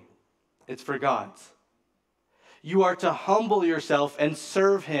glory. It's for God's. You are to humble yourself and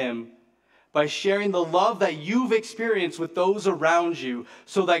serve him by sharing the love that you've experienced with those around you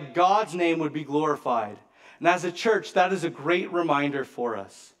so that God's name would be glorified. And as a church, that is a great reminder for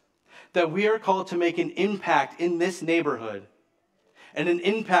us that we are called to make an impact in this neighborhood and an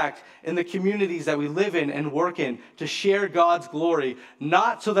impact in the communities that we live in and work in to share God's glory,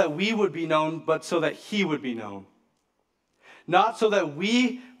 not so that we would be known, but so that he would be known. Not so that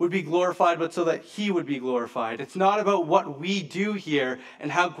we would be glorified, but so that he would be glorified. It's not about what we do here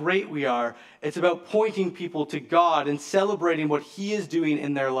and how great we are. It's about pointing people to God and celebrating what he is doing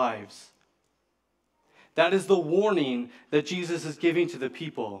in their lives. That is the warning that Jesus is giving to the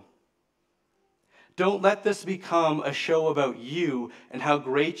people. Don't let this become a show about you and how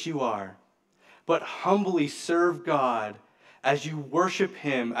great you are, but humbly serve God as you worship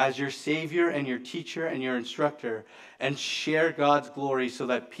him as your Savior and your teacher and your instructor, and share God's glory so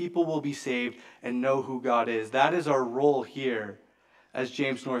that people will be saved and know who God is. That is our role here as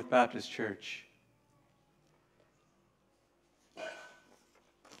James North Baptist Church.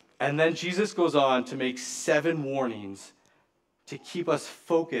 And then Jesus goes on to make 7 warnings to keep us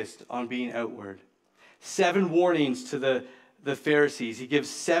focused on being outward. 7 warnings to the Pharisees. He gives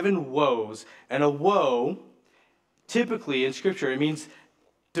 7 woes, and a woe, typically in Scripture, it means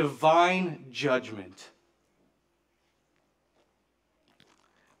divine judgment.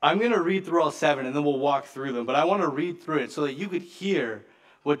 I'm going to read through all 7 and then we'll walk through them, but I want to read through it so that you could hear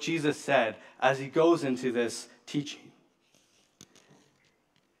what Jesus said as he goes into this teaching.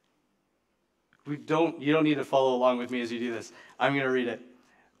 You don't need to follow along with me as you do this. I'm going to read it.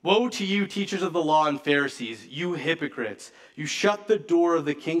 "Woe to you, teachers of the law and Pharisees, you hypocrites! You shut the door of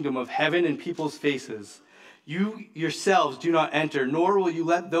the kingdom of heaven in people's faces. You yourselves do not enter, nor will you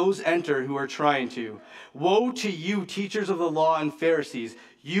let those enter who are trying to. Woe to you, teachers of the law and Pharisees,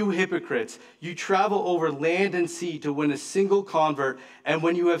 you hypocrites! You travel over land and sea to win a single convert, and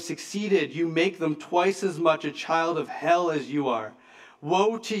when you have succeeded, you make them twice as much a child of hell as you are.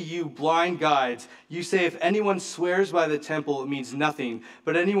 Woe to you, blind guides! You say if anyone swears by the temple, it means nothing,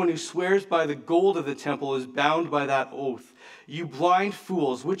 but anyone who swears by the gold of the temple is bound by that oath. You blind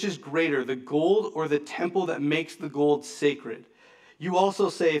fools, which is greater, the gold or the temple that makes the gold sacred? You also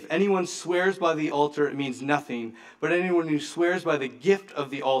say if anyone swears by the altar, it means nothing, but anyone who swears by the gift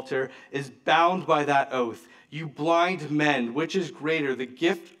of the altar is bound by that oath. You blind men, which is greater, the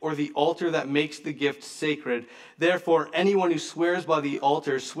gift or the altar that makes the gift sacred? Therefore, anyone who swears by the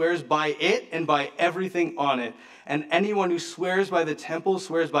altar swears by it and by everything on it. And anyone who swears by the temple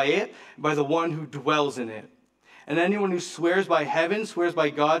swears by it and by the one who dwells in it. And anyone who swears by heaven swears by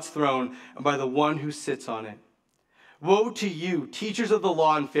God's throne and by the one who sits on it. Woe to you, teachers of the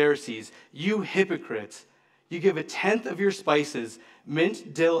law and Pharisees, you hypocrites! You give a tenth of your spices,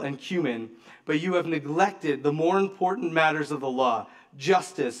 mint, dill, and cumin, but you have neglected the more important matters of the law,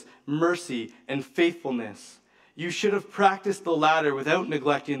 justice, mercy, and faithfulness. You should have practiced the latter without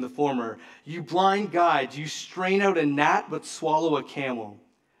neglecting the former. You blind guides, you strain out a gnat but swallow a camel.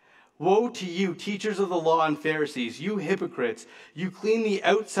 Woe to you, teachers of the law and Pharisees, you hypocrites! You clean the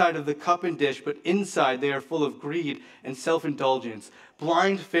outside of the cup and dish, but inside they are full of greed and self-indulgence.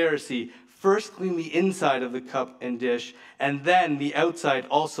 Blind Pharisee, first clean the inside of the cup and dish, and then the outside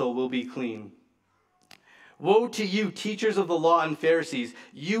also will be clean. Woe to you, teachers of the law and Pharisees,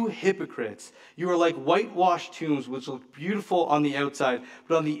 you hypocrites! You are like whitewashed tombs, which look beautiful on the outside,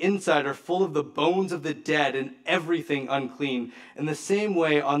 but on the inside are full of the bones of the dead and everything unclean. In the same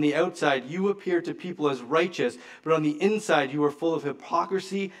way, on the outside you appear to people as righteous, but on the inside you are full of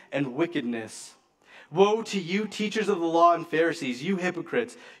hypocrisy and wickedness. Woe to you, teachers of the law and Pharisees, you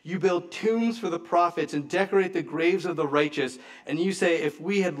hypocrites! You build tombs for the prophets and decorate the graves of the righteous. And you say, if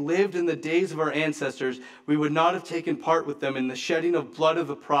we had lived in the days of our ancestors, we would not have taken part with them in the shedding of blood of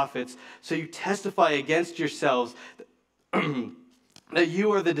the prophets. So you testify against yourselves that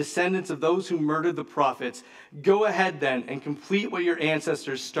you are the descendants of those who murdered the prophets. Go ahead then and complete what your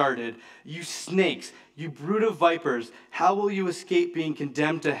ancestors started. You snakes, you brood of vipers, how will you escape being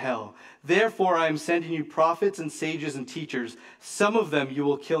condemned to hell? Therefore I am sending you prophets and sages and teachers. Some of them you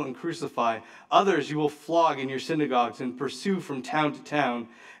will kill and crucify. Others you will flog in your synagogues and pursue from town to town.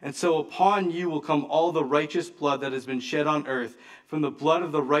 And so upon you will come all the righteous blood that has been shed on earth, from the blood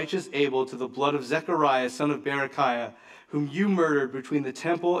of the righteous Abel to the blood of Zechariah, son of Berechiah, whom you murdered between the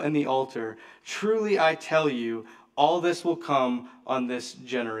temple and the altar. Truly I tell you, all this will come on this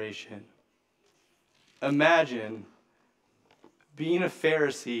generation. Imagine being a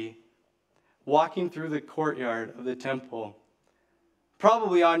Pharisee, walking through the courtyard of the temple,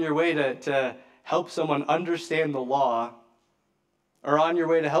 probably on your way to help someone understand the law, or on your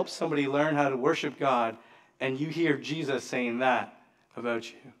way to help somebody learn how to worship God, and you hear Jesus saying that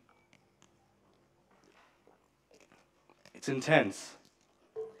about you. It's intense.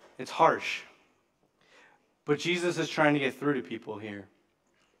 It's harsh. But Jesus is trying to get through to people here.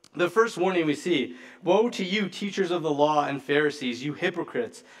 The first warning we see, woe to you, teachers of the law and Pharisees, you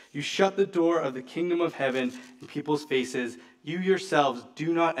hypocrites! You shut the door of the kingdom of heaven in people's faces. You yourselves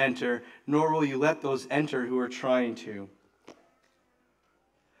do not enter, nor will you let those enter who are trying to.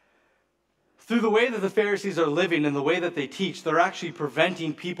 Through the way that the Pharisees are living and the way that they teach, they're actually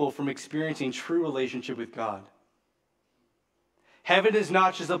preventing people from experiencing true relationship with God. Heaven is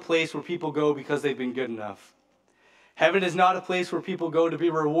not just a place where people go because they've been good enough. Heaven is not a place where people go to be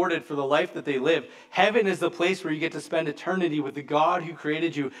rewarded for the life that they live. Heaven is the place where you get to spend eternity with the God who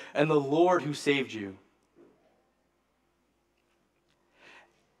created you and the Lord who saved you.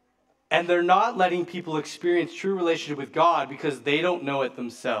 And they're not letting people experience true relationship with God because they don't know it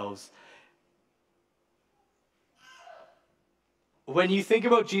themselves. When you think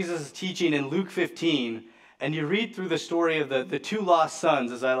about Jesus' teaching in Luke 15, and you read through the story of the two lost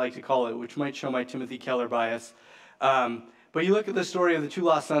sons, as I like to call it, which might show my Timothy Keller bias, but you look at the story of the two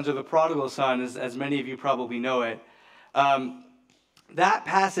lost sons, or the prodigal son, as many of you probably know it. That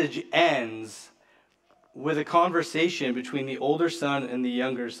passage ends with a conversation between the older son and the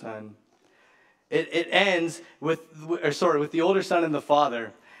younger son. It ends with the older son and the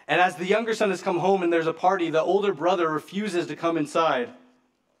father. And as the younger son has come home and there's a party, the older brother refuses to come inside.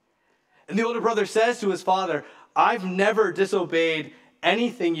 And the older brother says to his father, I've never disobeyed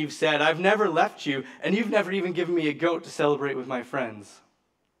anything you've said. I've never left you, and you've never even given me a goat to celebrate with my friends.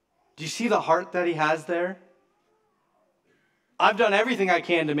 Do you see the heart that he has there? I've done everything I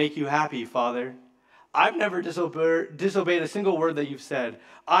can to make you happy, Father. I've never disobeyed a single word that you've said.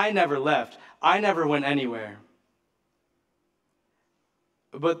 I never left. I never went anywhere.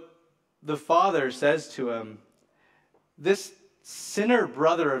 But the father says to him, this sinner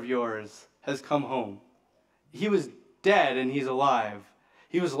brother of yours has come home. He was dead and he's alive.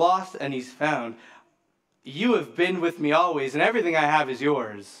 He was lost and he's found. You have been with me always, and everything I have is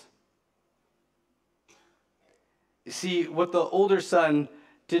yours. You see, what the older son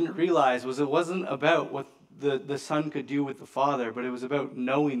didn't realize was it wasn't about what the son could do with the father, but it was about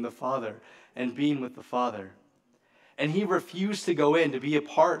knowing the father and being with the father. And he refused to go in to be a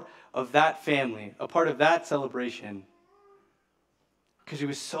part of that family, a part of that celebration, because he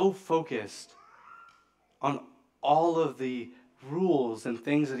was so focused on all of the rules and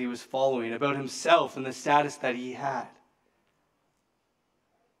things that he was following about himself and the status that he had,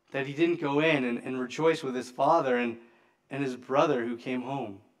 that he didn't go in and rejoice with his father and his brother who came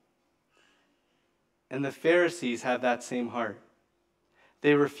home. And the Pharisees have that same heart.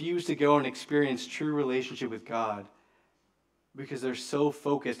 They refuse to go and experience true relationship with God because they're so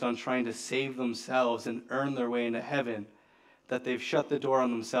focused on trying to save themselves and earn their way into heaven that they've shut the door on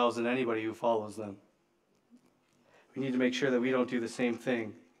themselves and anybody who follows them. We need to make sure that we don't do the same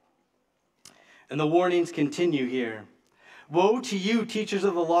thing. And the warnings continue here. Woe to you, teachers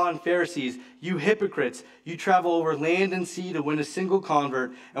of the law and Pharisees, you hypocrites! You travel over land and sea to win a single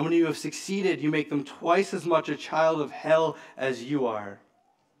convert, and when you have succeeded, you make them twice as much a child of hell as you are.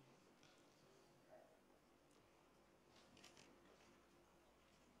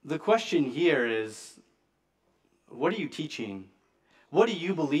 The question here is, what are you teaching? What do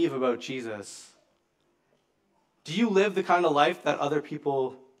you believe about Jesus? Do you live the kind of life that other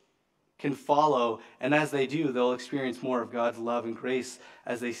people can follow, and as they do, they'll experience more of God's love and grace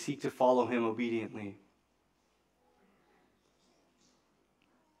as they seek to follow him obediently?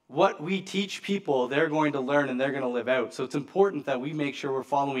 What we teach people, they're going to learn and they're going to live out. So it's important that we make sure we're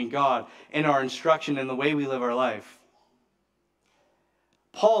following God in our instruction and the way we live our life.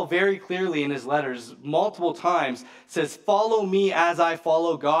 Paul very clearly in his letters multiple times says, follow me as I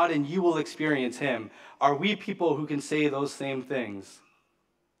follow God and you will experience him. Are we people who can say those same things?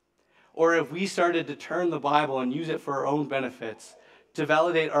 Or have we started to turn the Bible and use it for our own benefits, to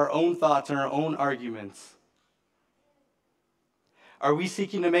validate our own thoughts and our own arguments? Are we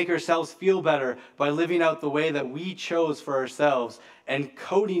seeking to make ourselves feel better by living out the way that we chose for ourselves and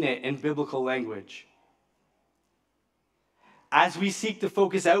coding it in biblical language? As we seek to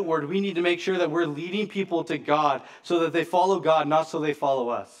focus outward, we need to make sure that we're leading people to God so that they follow God, not so they follow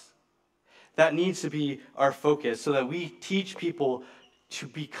us. That needs to be our focus so that we teach people to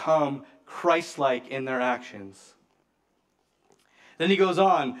become Christ-like in their actions. Then he goes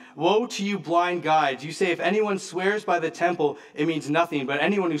on, woe to you blind guides. You say if anyone swears by the temple, it means nothing, but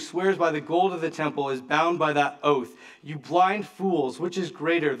anyone who swears by the gold of the temple is bound by that oath. You blind fools, which is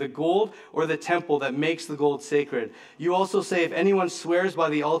greater, the gold or the temple that makes the gold sacred? You also say if anyone swears by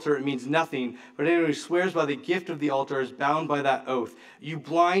the altar, it means nothing, but anyone who swears by the gift of the altar is bound by that oath. You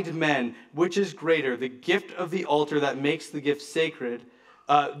blind men, which is greater, the gift of the altar that makes the gift sacred,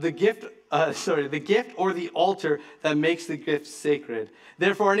 the gift or the altar that makes the gift sacred.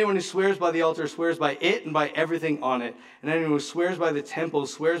 Therefore, anyone who swears by the altar swears by it and by everything on it. And anyone who swears by the temple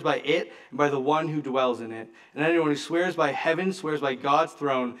swears by it and by the one who dwells in it. And anyone who swears by heaven swears by God's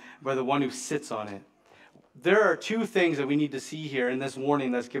throne and by the one who sits on it. There are two things that we need to see here in this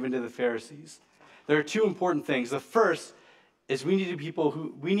warning that's given to the Pharisees. There are two important things. The first is we need to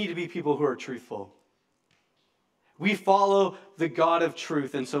be people who are truthful. We follow the God of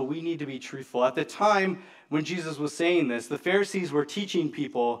truth, and so we need to be truthful. At the time when Jesus was saying this, the Pharisees were teaching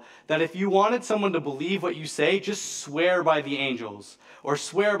people that if you wanted someone to believe what you say, just swear by the angels, or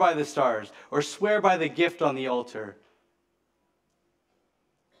swear by the stars, or swear by the gift on the altar.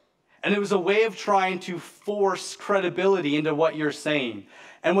 And it was a way of trying to force credibility into what you're saying.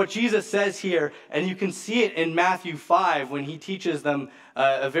 And what Jesus says here, and you can see it in Matthew 5 when he teaches them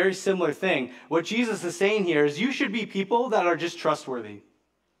a very similar thing. What Jesus is saying here is you should be people that are just trustworthy.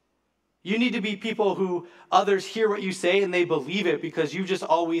 You need to be people who others hear what you say and they believe it because you just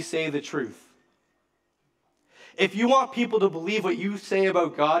always say the truth. If you want people to believe what you say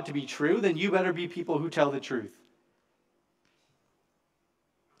about God to be true, then you better be people who tell the truth.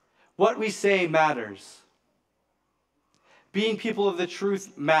 What we say matters. Being people of the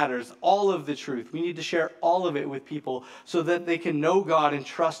truth matters, all of the truth. We need to share all of it with people so that they can know God and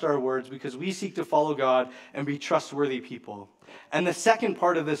trust our words because we seek to follow God and be trustworthy people. And the second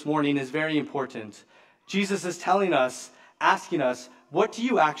part of this warning is very important. Jesus is telling us, asking us, what do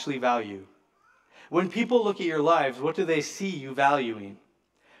you actually value? When people look at your lives, what do they see you valuing?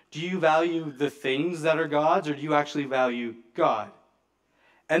 Do you value the things that are God's or do you actually value God?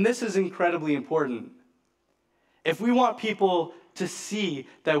 And this is incredibly important. If we want people to see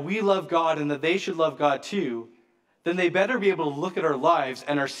that we love God and that they should love God too, then they better be able to look at our lives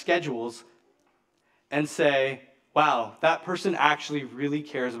and our schedules and say, wow, that person actually really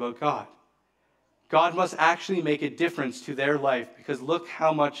cares about God. God must actually make a difference to their life because look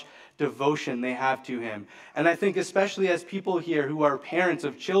how much devotion they have to him. And I think especially as people here who are parents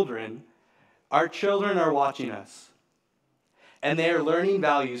of children, our children are watching us and they are learning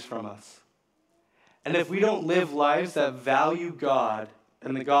values from us. And if we don't live lives that value God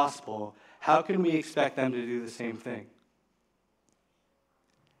and the gospel, how can we expect them to do the same thing?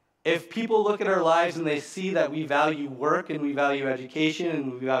 If people look at our lives and they see that we value work and we value education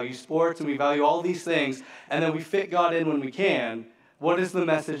and we value sports and we value all these things, and then we fit God in when we can, what is the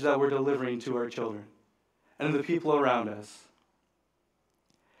message that we're delivering to our children and the people around us?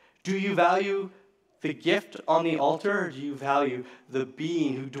 Do you value the gift on the altar, or do you value the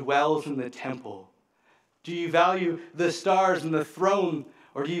being who dwells in the temple? Do you value the stars and the throne,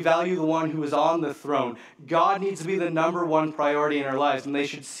 or do you value the one who is on the throne? God needs to be the number one priority in our lives, and they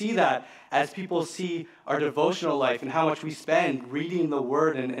should see that as people see our devotional life and how much we spend reading the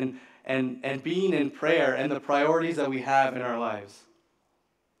Word and being in prayer and the priorities that we have in our lives.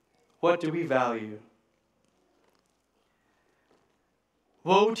 What do we value?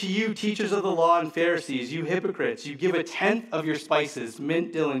 Woe to you, teachers of the law and Pharisees, you hypocrites! You give 1/10 of your spices,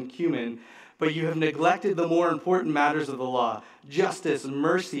 mint, dill, and cumin, but you have neglected the more important matters of the law, justice,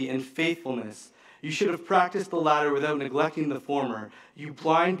 mercy, and faithfulness. You should have practiced the latter without neglecting the former. You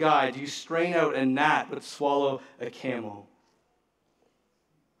blind guide, you strain out a gnat, but swallow a camel.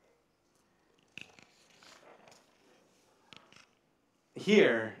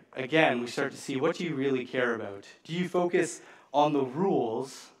 Here, again, we start to see, what do you really care about? Do you focus on the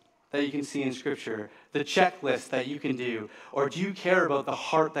rules that you can see in Scripture, the checklist that you can do, or do you care about the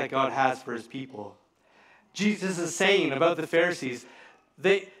heart that God has for his people? Jesus is saying about the Pharisees,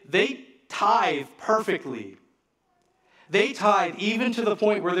 they tithe perfectly. They tithe even to the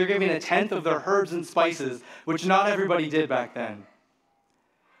point where they're giving 1/10 of their herbs and spices, which not everybody did back then.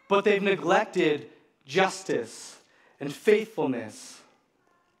 But they've neglected justice and faithfulness.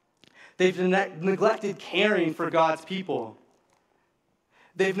 They've neglected caring for God's people.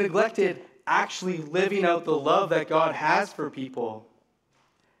 They've neglected actually living out the love that God has for people.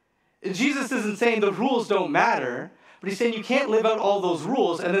 Jesus isn't saying the rules don't matter, but he's saying you can't live out all those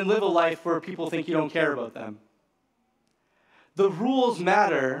rules and then live a life where people think you don't care about them. The rules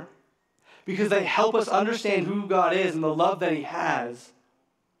matter because they help us understand who God is and the love that he has,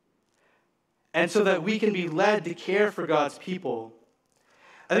 and so that we can be led to care for God's people.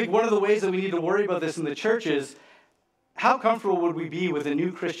 I think one of the ways that we need to worry about this in the church is, how comfortable would we be with a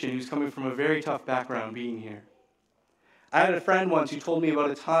new Christian who's coming from a very tough background being here? I had a friend once who told me about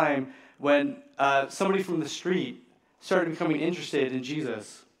a time when somebody from the street started becoming interested in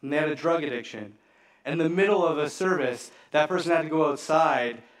Jesus, and they had a drug addiction. And in the middle of a service, that person had to go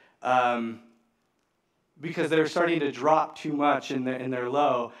outside because they were starting to drop too much in their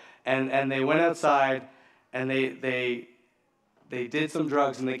low. And they went outside, and they did some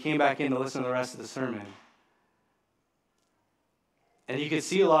drugs, and they came back in to listen to the rest of the sermon. And you could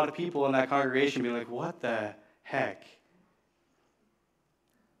see a lot of people in that congregation being like, what the heck?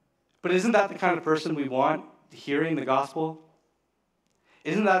 But isn't that the kind of person we want hearing the gospel?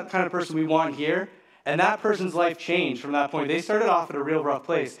 Isn't that the kind of person we want here? And that person's life changed from that point. They started off at a real rough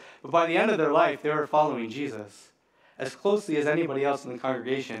place, but by the end of their life, they were following Jesus as closely as anybody else in the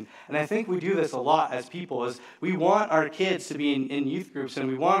congregation. And I think we do this a lot as people, is we want our kids to be in youth groups, and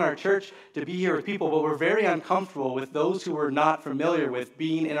we want our church to be here with people, but we're very uncomfortable with those who we're not familiar with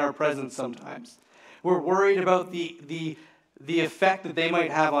being in our presence sometimes. We're worried about the effect that they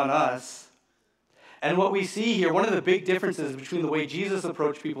might have on us. And what we see here, one of the big differences between the way Jesus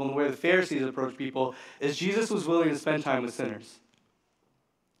approached people and the way the Pharisees approached people, is Jesus was willing to spend time with sinners.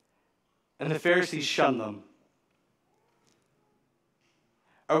 And the Pharisees shunned them.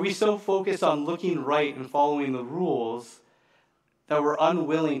 Are we so focused on looking right and following the rules that we're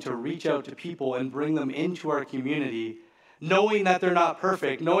unwilling to reach out to people and bring them into our community, knowing that they're not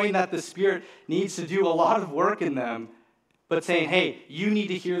perfect, knowing that the Spirit needs to do a lot of work in them, but saying, hey, you need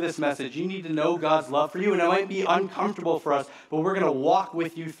to hear this message. You need to know God's love for you, and it might be uncomfortable for us, but we're going to walk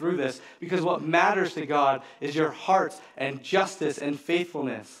with you through this, because what matters to God is your hearts and justice and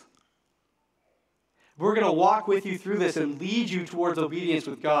faithfulness. We're going to walk with you through this and lead you towards obedience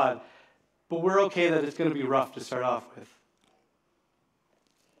with God, but we're okay that it's going to be rough to start off with.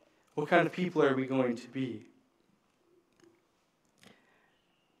 What kind of people are we going to be?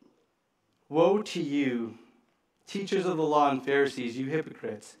 Woe to you, teachers of the law and Pharisees, you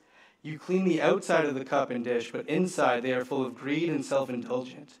hypocrites! You clean the outside of the cup and dish, but inside they are full of greed and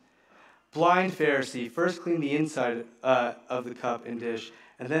self-indulgence. Blind Pharisee, first clean the inside of the cup and dish,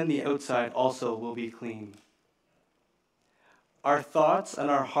 and then the outside also will be clean. Our thoughts and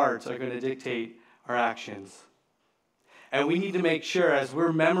our hearts are going to dictate our actions. And we need to make sure, as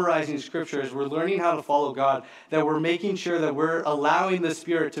we're memorizing Scripture, as we're learning how to follow God, that we're making sure that we're allowing the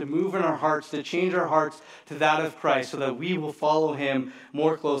Spirit to move in our hearts, to change our hearts to that of Christ, so that we will follow him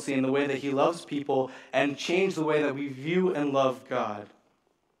more closely in the way that he loves people and change the way that we view and love God.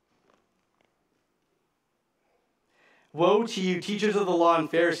 Woe to you, teachers of the law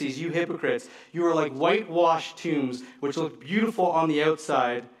and Pharisees, you hypocrites! You are like whitewashed tombs, which look beautiful on the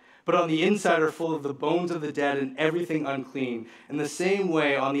outside, but on the inside are full of the bones of the dead and everything unclean. In the same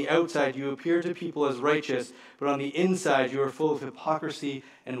way, on the outside you appear to people as righteous, but on the inside you are full of hypocrisy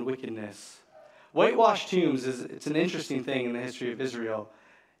and wickedness. Whitewashed tombs it's an interesting thing in the history of Israel.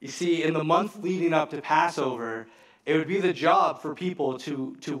 You see, in the month leading up to Passover, it would be the job for people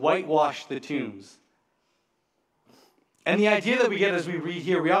to whitewash the tombs. And the idea that we get as we read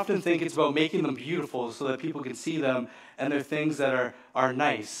here, we often think it's about making them beautiful so that people can see them and they're things that are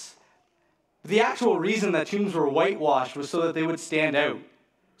nice. But the actual reason that tombs were whitewashed was so that they would stand out,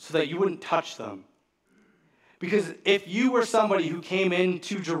 so that you wouldn't touch them. Because if you were somebody who came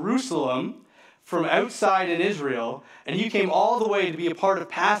into Jerusalem from outside in Israel, and you came all the way to be a part of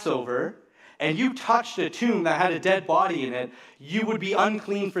Passover, and you touched a tomb that had a dead body in it, you would be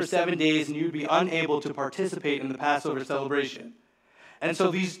unclean for 7 days, and you would be unable to participate in the Passover celebration. And so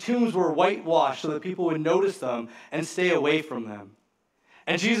these tombs were whitewashed so that people would notice them and stay away from them.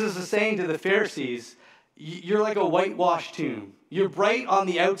 And Jesus is saying to the Pharisees, you're like a whitewashed tomb. You're bright on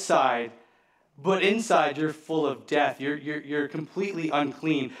the outside, but inside you're full of death. You're completely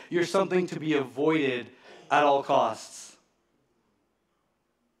unclean. You're something to be avoided at all costs.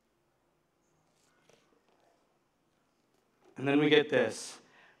 And then we get this.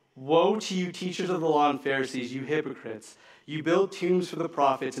 Woe to you, teachers of the law and Pharisees, you hypocrites! You build tombs for the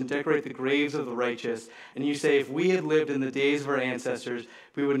prophets and decorate the graves of the righteous. And you say, if we had lived in the days of our ancestors,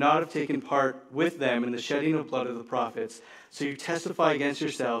 we would not have taken part with them in the shedding of blood of the prophets. So you testify against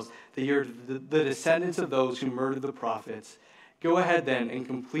yourselves that you're the descendants of those who murdered the prophets. Go ahead then and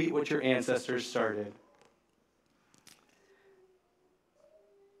complete what your ancestors started.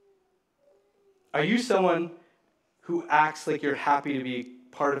 Are you someone who acts like you're happy to be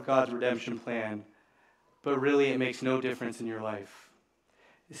part of God's redemption plan, but really it makes no difference in your life?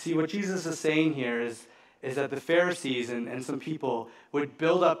 You see, what Jesus is saying here is that the Pharisees and some people would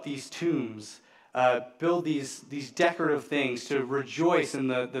build up these tombs, build these decorative things to rejoice in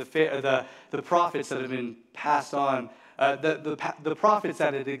the prophets that have been passed on, the prophets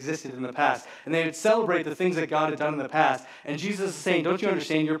that had existed in the past. And they would celebrate the things that God had done in the past. And Jesus is saying, don't you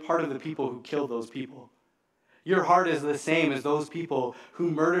understand? You're part of the people who killed those people. Your heart is the same as those people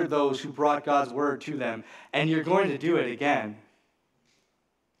who murdered those who brought God's word to them. And you're going to do it again.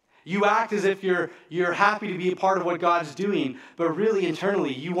 You act as if you're happy to be a part of what God's doing, but really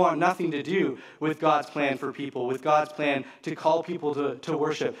internally you want nothing to do with God's plan for people, with God's plan to call people to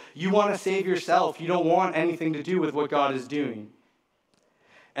worship. You want to save yourself. You don't want anything to do with what God is doing.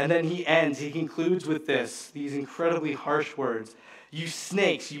 And then he concludes with these incredibly harsh words. You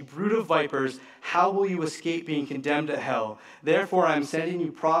snakes, you brood of vipers, how will you escape being condemned to hell? Therefore I am sending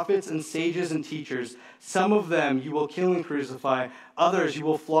you prophets and sages and teachers. Some of them you will kill and crucify. Others you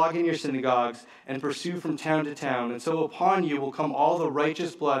will flog in your synagogues and pursue from town to town. And so upon you will come all the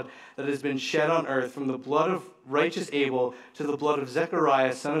righteous blood that has been shed on earth, from the blood of righteous Abel to the blood of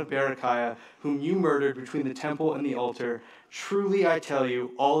Zechariah, son of Berechiah, whom you murdered between the temple and the altar. Truly I tell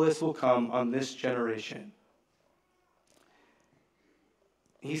you, all this will come on this generation.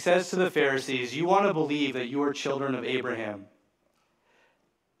 He says to the Pharisees, you want to believe that you are children of Abraham.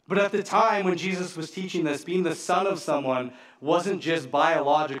 But at the time when Jesus was teaching this, being the son of someone wasn't just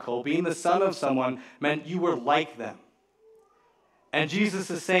biological. Being the son of someone meant you were like them. And Jesus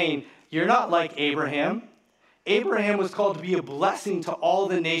is saying, you're not like Abraham. Abraham was called to be a blessing to all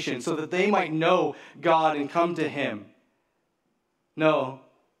the nations so that they might know God and come to him. No,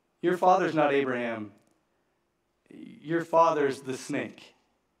 your father's not Abraham. Your father's the snake.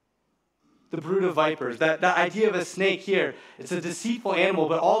 The brood of vipers. That idea of a snake here, it's a deceitful animal,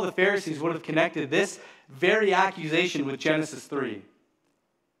 but all the Pharisees would have connected this very accusation with Genesis 3.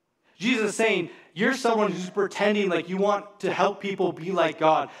 Jesus is saying, you're someone who's pretending like you want to help people be like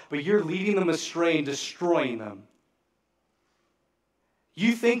God, but you're leading them astray and destroying them.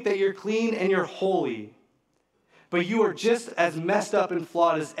 You think that you're clean and you're holy, but you are just as messed up and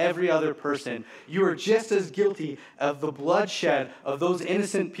flawed as every other person. You are just as guilty of the bloodshed of those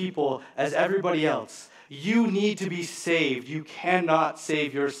innocent people as everybody else. You need to be saved. You cannot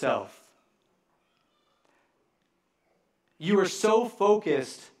save yourself. You are so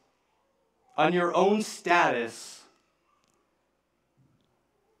focused on your own status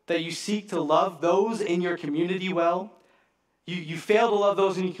that you seek to love those in your community well. You fail to love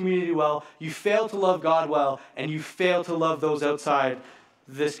those in your community well, you fail to love God well, and you fail to love those outside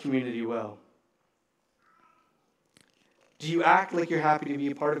this community well. Do you act like you're happy to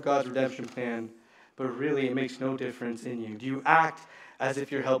be a part of God's redemption plan, but really it makes no difference in you? Do you act as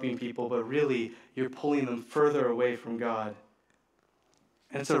if you're helping people, but really you're pulling them further away from God?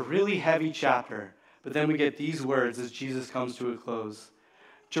 And it's a really heavy chapter, but then we get these words as Jesus comes to a close.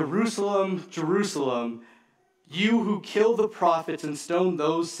 Jerusalem, Jerusalem, you who kill the prophets and stone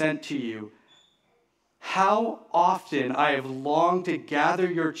those sent to you. How often I have longed to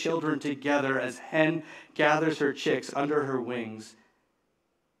gather your children together as hen gathers her chicks under her wings,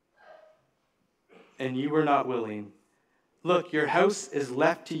 and you were not willing. Look, your house is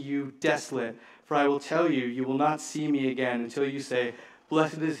left to you desolate, for I will tell you, you will not see me again until you say,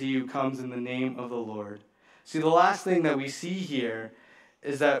 blessed is he who comes in the name of the Lord. See, the last thing that we see here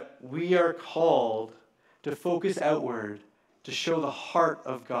is that we are called to focus outward, to show the heart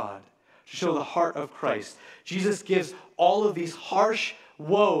of God, to show the heart of Christ. Jesus gives all of these harsh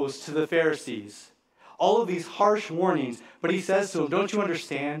woes to the Pharisees, all of these harsh warnings, but he says to them, don't you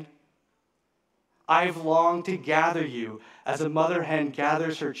understand? I've longed to gather you as a mother hen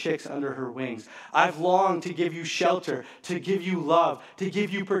gathers her chicks under her wings. I've longed to give you shelter, to give you love, to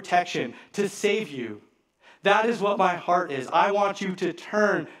give you protection, to save you. That is what my heart is. I want you to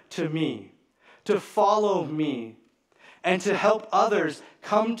turn to me, to follow me, and to help others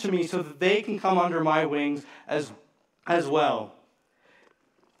come to me so that they can come under my wings as well.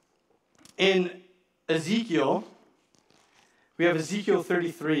 In Ezekiel, we have Ezekiel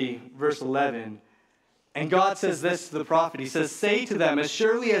 33, verse 11. And God says this to the prophet. He says, say to them, as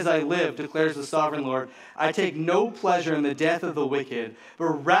surely as I live, declares the sovereign Lord, I take no pleasure in the death of the wicked, but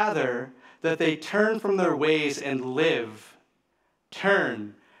rather that they turn from their ways and live.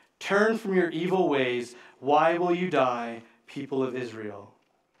 Turn from your evil ways. Why will you die, people of Israel?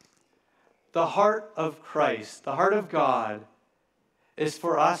 The heart of Christ, the heart of God, is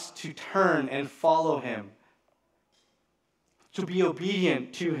for us to turn and follow him, to be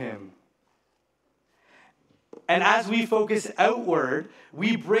obedient to him. And as we focus outward,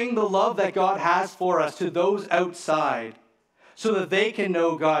 we bring the love that God has for us to those outside so that they can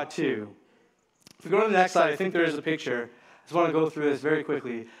know God too. If we go to the next slide, I think there is a picture. I just want to go through this very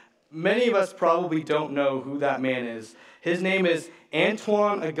quickly. Many of us probably don't know who that man is. His name is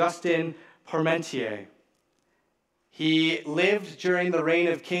Antoine Augustin Parmentier. He lived during the reign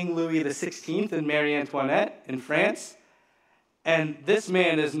of King Louis XVI and Marie Antoinette in France. And this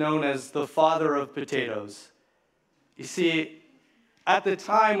man is known as the father of potatoes. You see, at the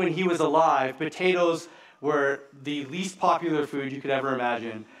time when he was alive, potatoes were the least popular food you could ever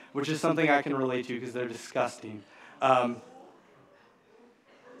imagine, which is something I can relate to because they're disgusting.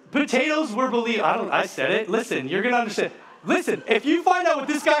 Potatoes were believed. I said it. Listen, you're going to understand. Listen, if you find out what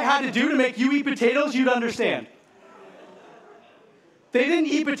this guy had to do to make you eat potatoes, you'd understand. They didn't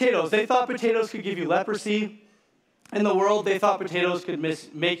eat potatoes. They thought potatoes could give you leprosy. In the world, they thought potatoes could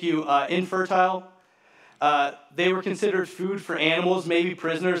make you infertile. They were considered food for animals, maybe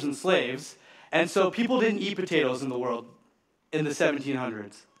prisoners and slaves. And so people didn't eat potatoes in the world in the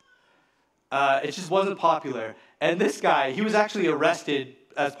 1700s. It just wasn't popular. And this guy, he was actually arrested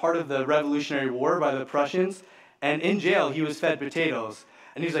as part of the Revolutionary War by the Prussians. And in jail, he was fed potatoes.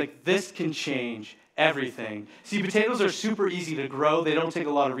 And he's like, this can change everything. See, potatoes are super easy to grow. They don't take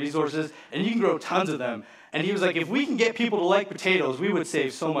a lot of resources. And you can grow tons of them. And he was like, if we can get people to like potatoes, we would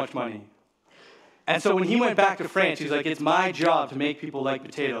save so much money. And so when he went back to France, he was like, it's my job to make people like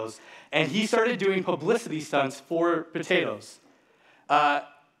potatoes. And he started doing publicity stunts for potatoes.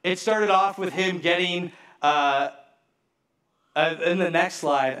 It started off with him getting, in the next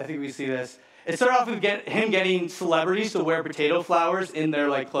slide, I think we see this. It started off with him getting celebrities to wear potato flowers in their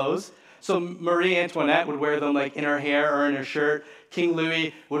clothes. So Marie Antoinette would wear them in her hair or in her shirt. King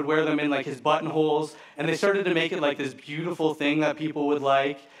Louis would wear them in his buttonholes. And they started to make it this beautiful thing that people would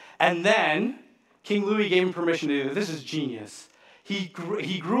like. And then King Louis gave him permission to do this. This is genius. He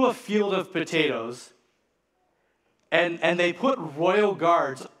grew a field of potatoes, and they put royal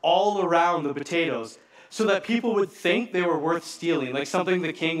guards all around the potatoes so that people would think they were worth stealing, like something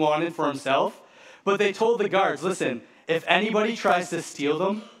the king wanted for himself. But they told the guards, listen, if anybody tries to steal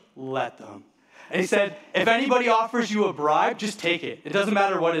them, let them. And he said, if anybody offers you a bribe, just take it. It doesn't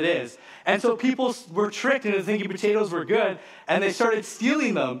matter what it is. And so people were tricked into thinking potatoes were good, and they started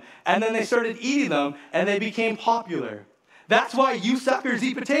stealing them, and then they started eating them, and they became popular. That's why you suckers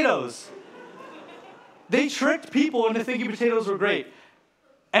eat potatoes. They tricked people into thinking potatoes were great.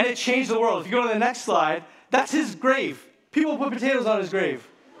 And it changed the world. If you go to the next slide, that's his grave. People put potatoes on his grave.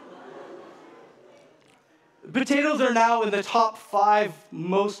 Potatoes are now in the top 5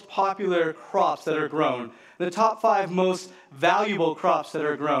 most popular crops that are grown, the top 5 most valuable crops that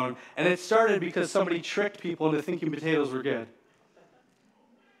are grown, and it started because somebody tricked people into thinking potatoes were good.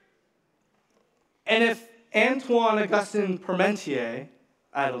 And if Antoine Augustin Parmentier,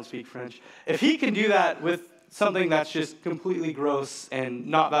 I don't speak French, if he can do that with something that's just completely gross and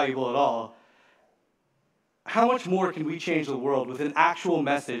not valuable at all, how much more can we change the world with an actual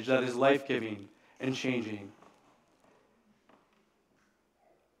message that is life-giving and changing?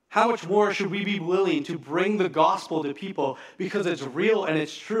 How much more should we be willing to bring the gospel to people because it's real and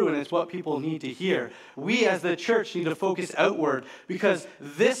it's true and it's what people need to hear? We as the church need to focus outward because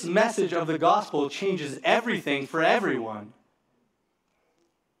this message of the gospel changes everything for everyone.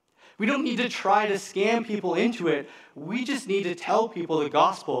 We don't need to try to scam people into it. We just need to tell people the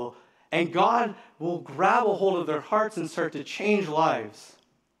gospel, and God will grab a hold of their hearts and start to change lives.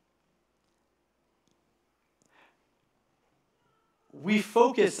 We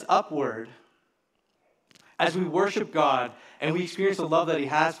focus upward as we worship God and we experience the love that He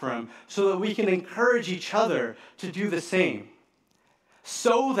has for Him so that we can encourage each other to do the same,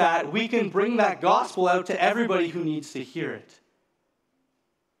 so that we can bring that gospel out to everybody who needs to hear it.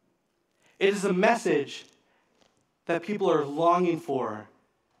 It is a message that people are longing for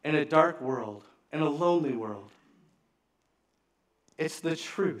in a dark world, in a lonely world. It's the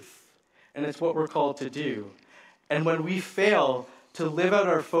truth, and it's what we're called to do. And when we fail to live out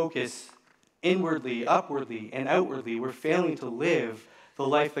our focus inwardly, upwardly, and outwardly, we're failing to live the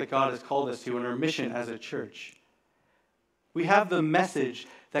life that God has called us to in our mission as a church. We have the message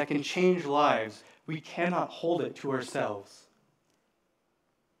that can change lives. We cannot hold it to ourselves.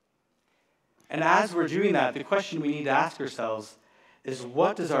 And as we're doing that, the question we need to ask ourselves is,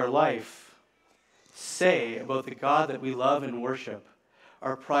 what does our life say about the God that we love and worship?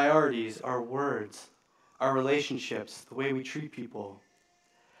 Our priorities, our words, our relationships, the way we treat people.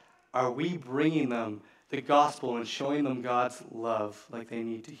 Are we bringing them the gospel and showing them God's love like they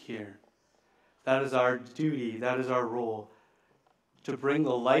need to hear? That is our duty, that is our role, to bring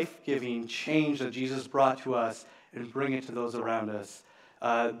the life-giving change that Jesus brought to us and bring it to those around us.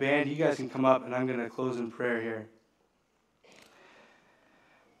 Band, you guys can come up, and I'm going to close in prayer here.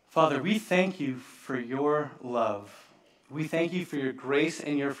 Father, we thank you for your love. We thank you for your grace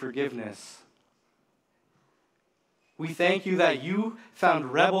and your forgiveness. We thank you that you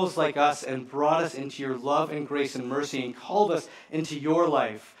found rebels like us and brought us into your love and grace and mercy and called us into your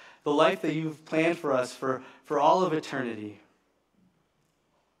life, the life that you've planned for us for all of eternity.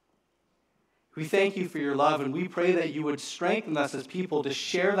 We thank you for your love, and we pray that you would strengthen us as people to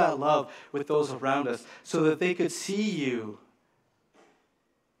share that love with those around us so that they could see you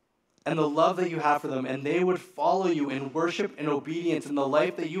and the love that you have for them, and they would follow you in worship and obedience in the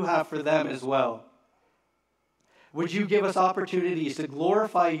life that you have for them as well. Would you give us opportunities to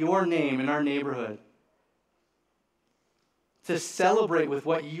glorify your name in our neighborhood, to celebrate with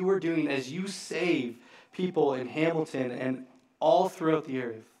what you are doing as you save people in Hamilton and all throughout the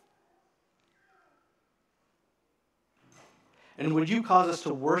earth? And would you cause us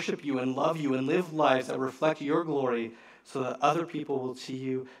to worship you and love you and live lives that reflect your glory so that other people will see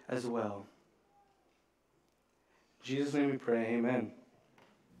you as well? In Jesus' name we pray, amen.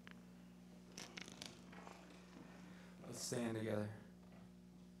 Let's stand together.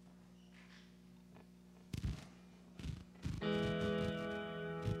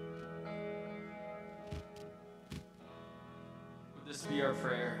 Would this be our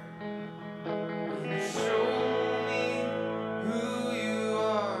prayer? Show me who you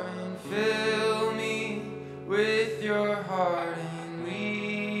are and fill me with your heart and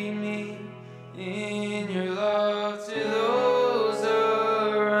lead me in your love to those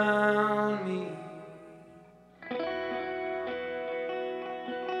around me.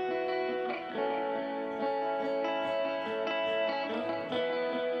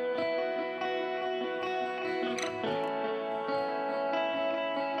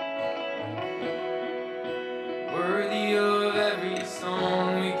 Worthy of every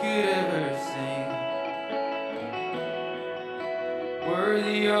song we could ever sing,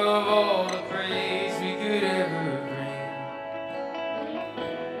 worthy of all the praise we could ever bring,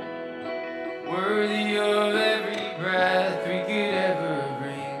 worthy of every breath we could ever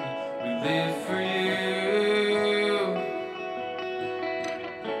bring. We live for you.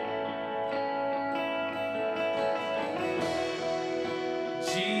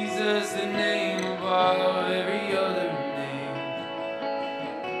 Jesus, the name above every other name.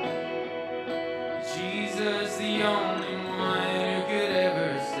 Jesus, the only one who could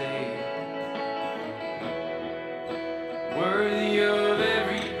ever save. Worthy of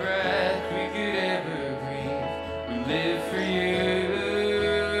every breath we could ever breathe. We live for you.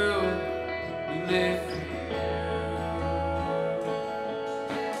 We live for you.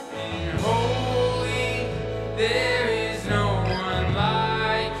 And holy, there is no one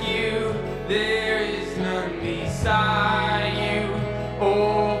like you. There is none beside you.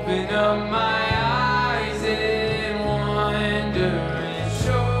 Open up my eyes in wonder and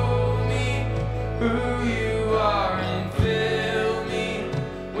show me who you are and fill me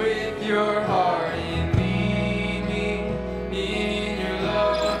with your heart and lead me in your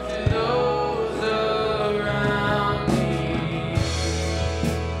love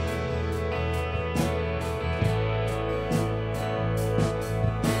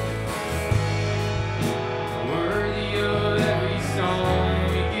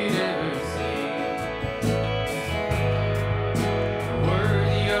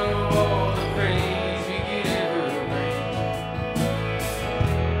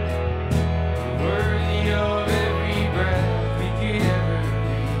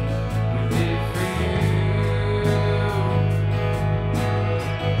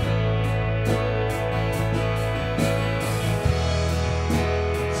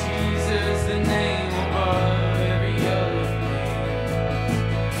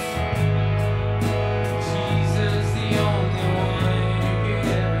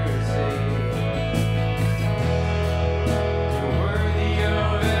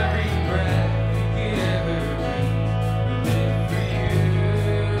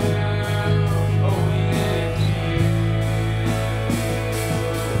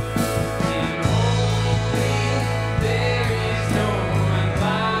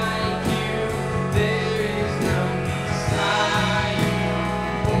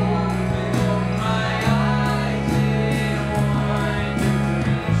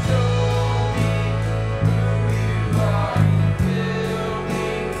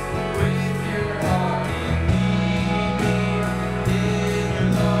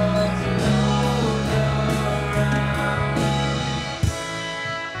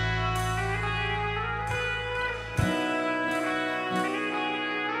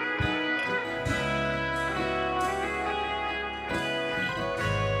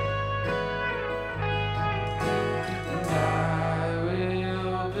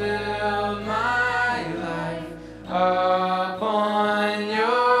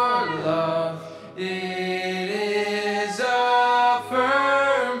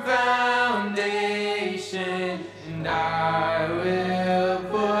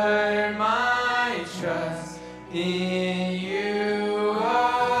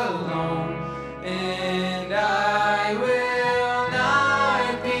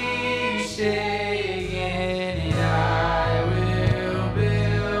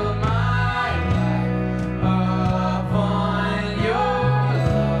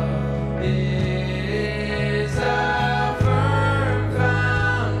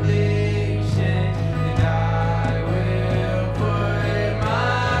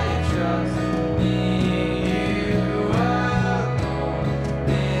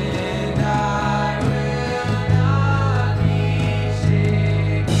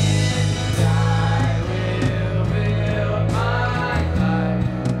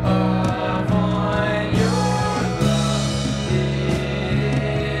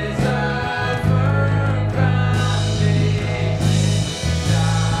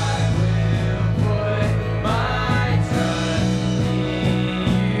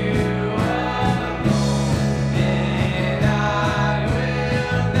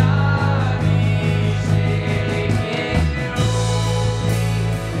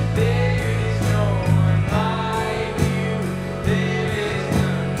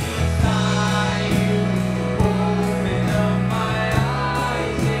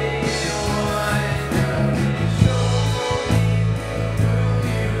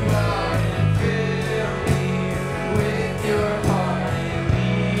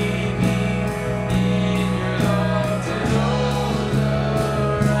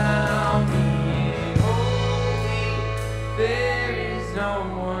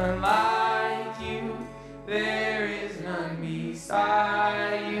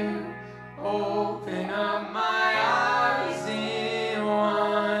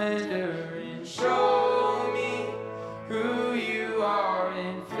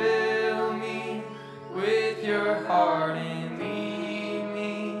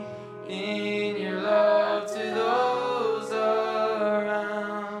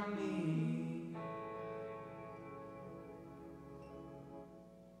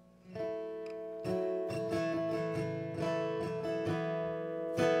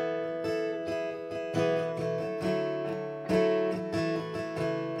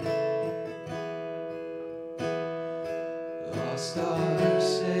lost are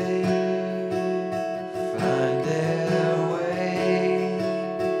saved, find their way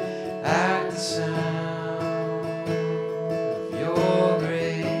at the sound of your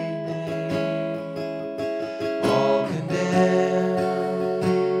great name. All condemned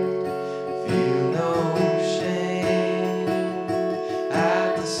feel no shame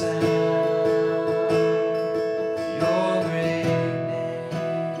at the sound of your great name.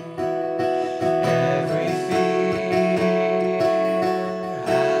 Every fear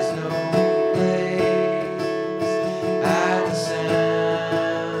has no place at the sound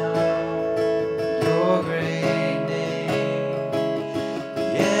of your great name. The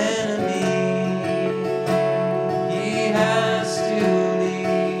enemy, he has to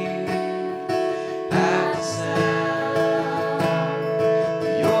leave at the sound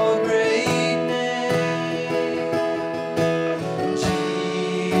of your great name. Jesus,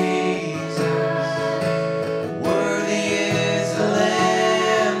 worthy is the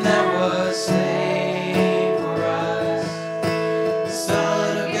Lamb that was slain for us.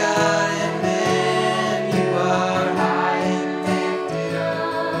 Son of God and man, you are high and lifted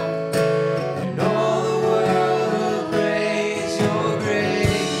up, and all the world will praise your great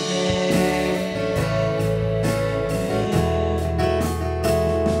name.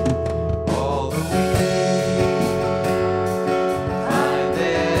 All the weak find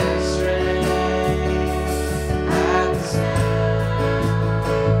their strength at the sound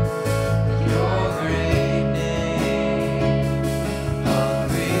of your great name.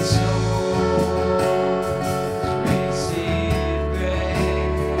 Hungry souls receive grace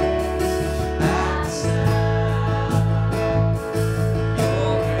at the sound of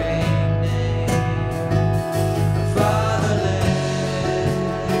your great name. Fatherless,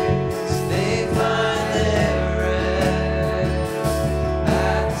 they find their rest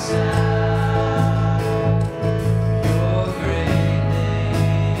at the sound of your great name.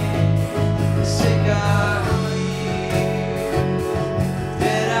 The sick are healed,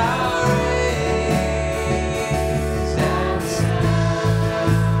 dead are raised at the sound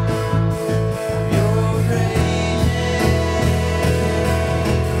of your great name.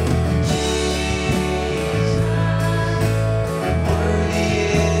 Jesus, worthy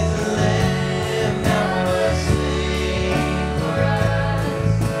is the Lamb that was slain for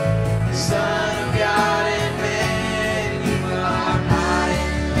us. The Son of God and man, you are high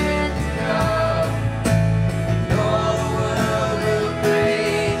and lifted up, and all the world will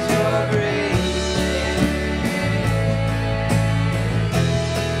praise your great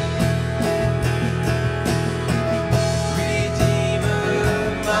Redeemer,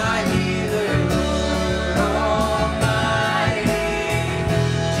 my healer, Lord Almighty,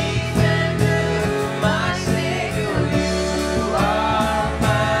 Defender, my Savior, you are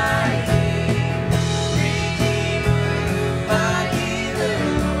mighty. Redeemer, my healer,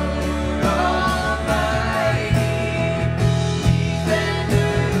 Lord Almighty,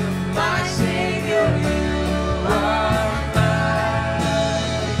 Defender, my Savior, you are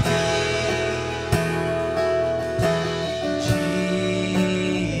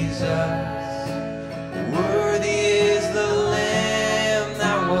Jesus, worthy is the Lamb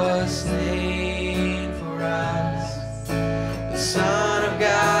that was slain for us. The Son of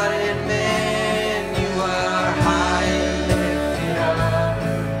God and man, you are high and lifted up,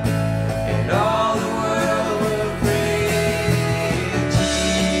 and all the world will praise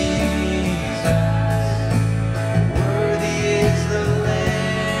Jesus. Worthy is the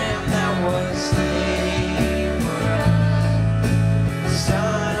Lamb that was slain for us. The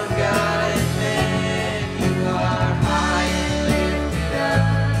Son of God and man, you are high and lifted up,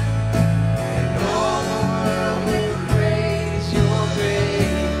 and all the world will praise your great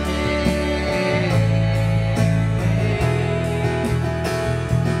name.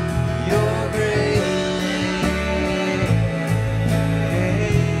 Your great name.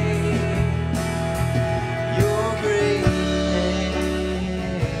 Your great name.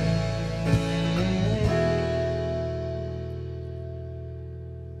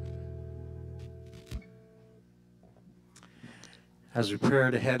 As we prepare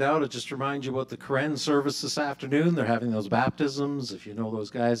to head out, I'll just remind you about the Karen service this afternoon. They're having those baptisms. If you know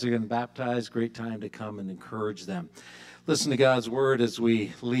those guys are getting baptized, great time to come and encourage them. Listen to God's word as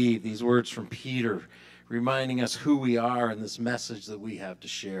we leave. These words from Peter, reminding us who we are and this message that we have to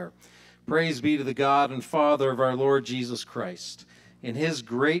share. Praise be to the God and Father of our Lord Jesus Christ. In his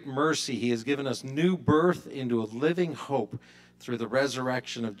great mercy, he has given us new birth into a living hope through the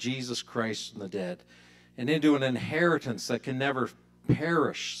resurrection of Jesus Christ from the dead, and into an inheritance that can never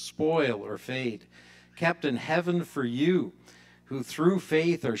perish, spoil, or fade, kept in heaven for you, who through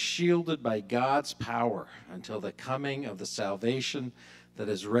faith are shielded by God's power until the coming of the salvation that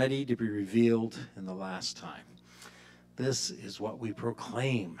is ready to be revealed in the last time. This is what we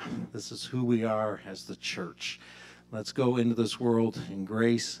proclaim. This is who we are as the church. Let's go into this world in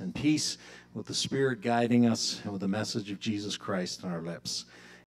grace and peace with the Spirit guiding us and with the message of Jesus Christ on our lips.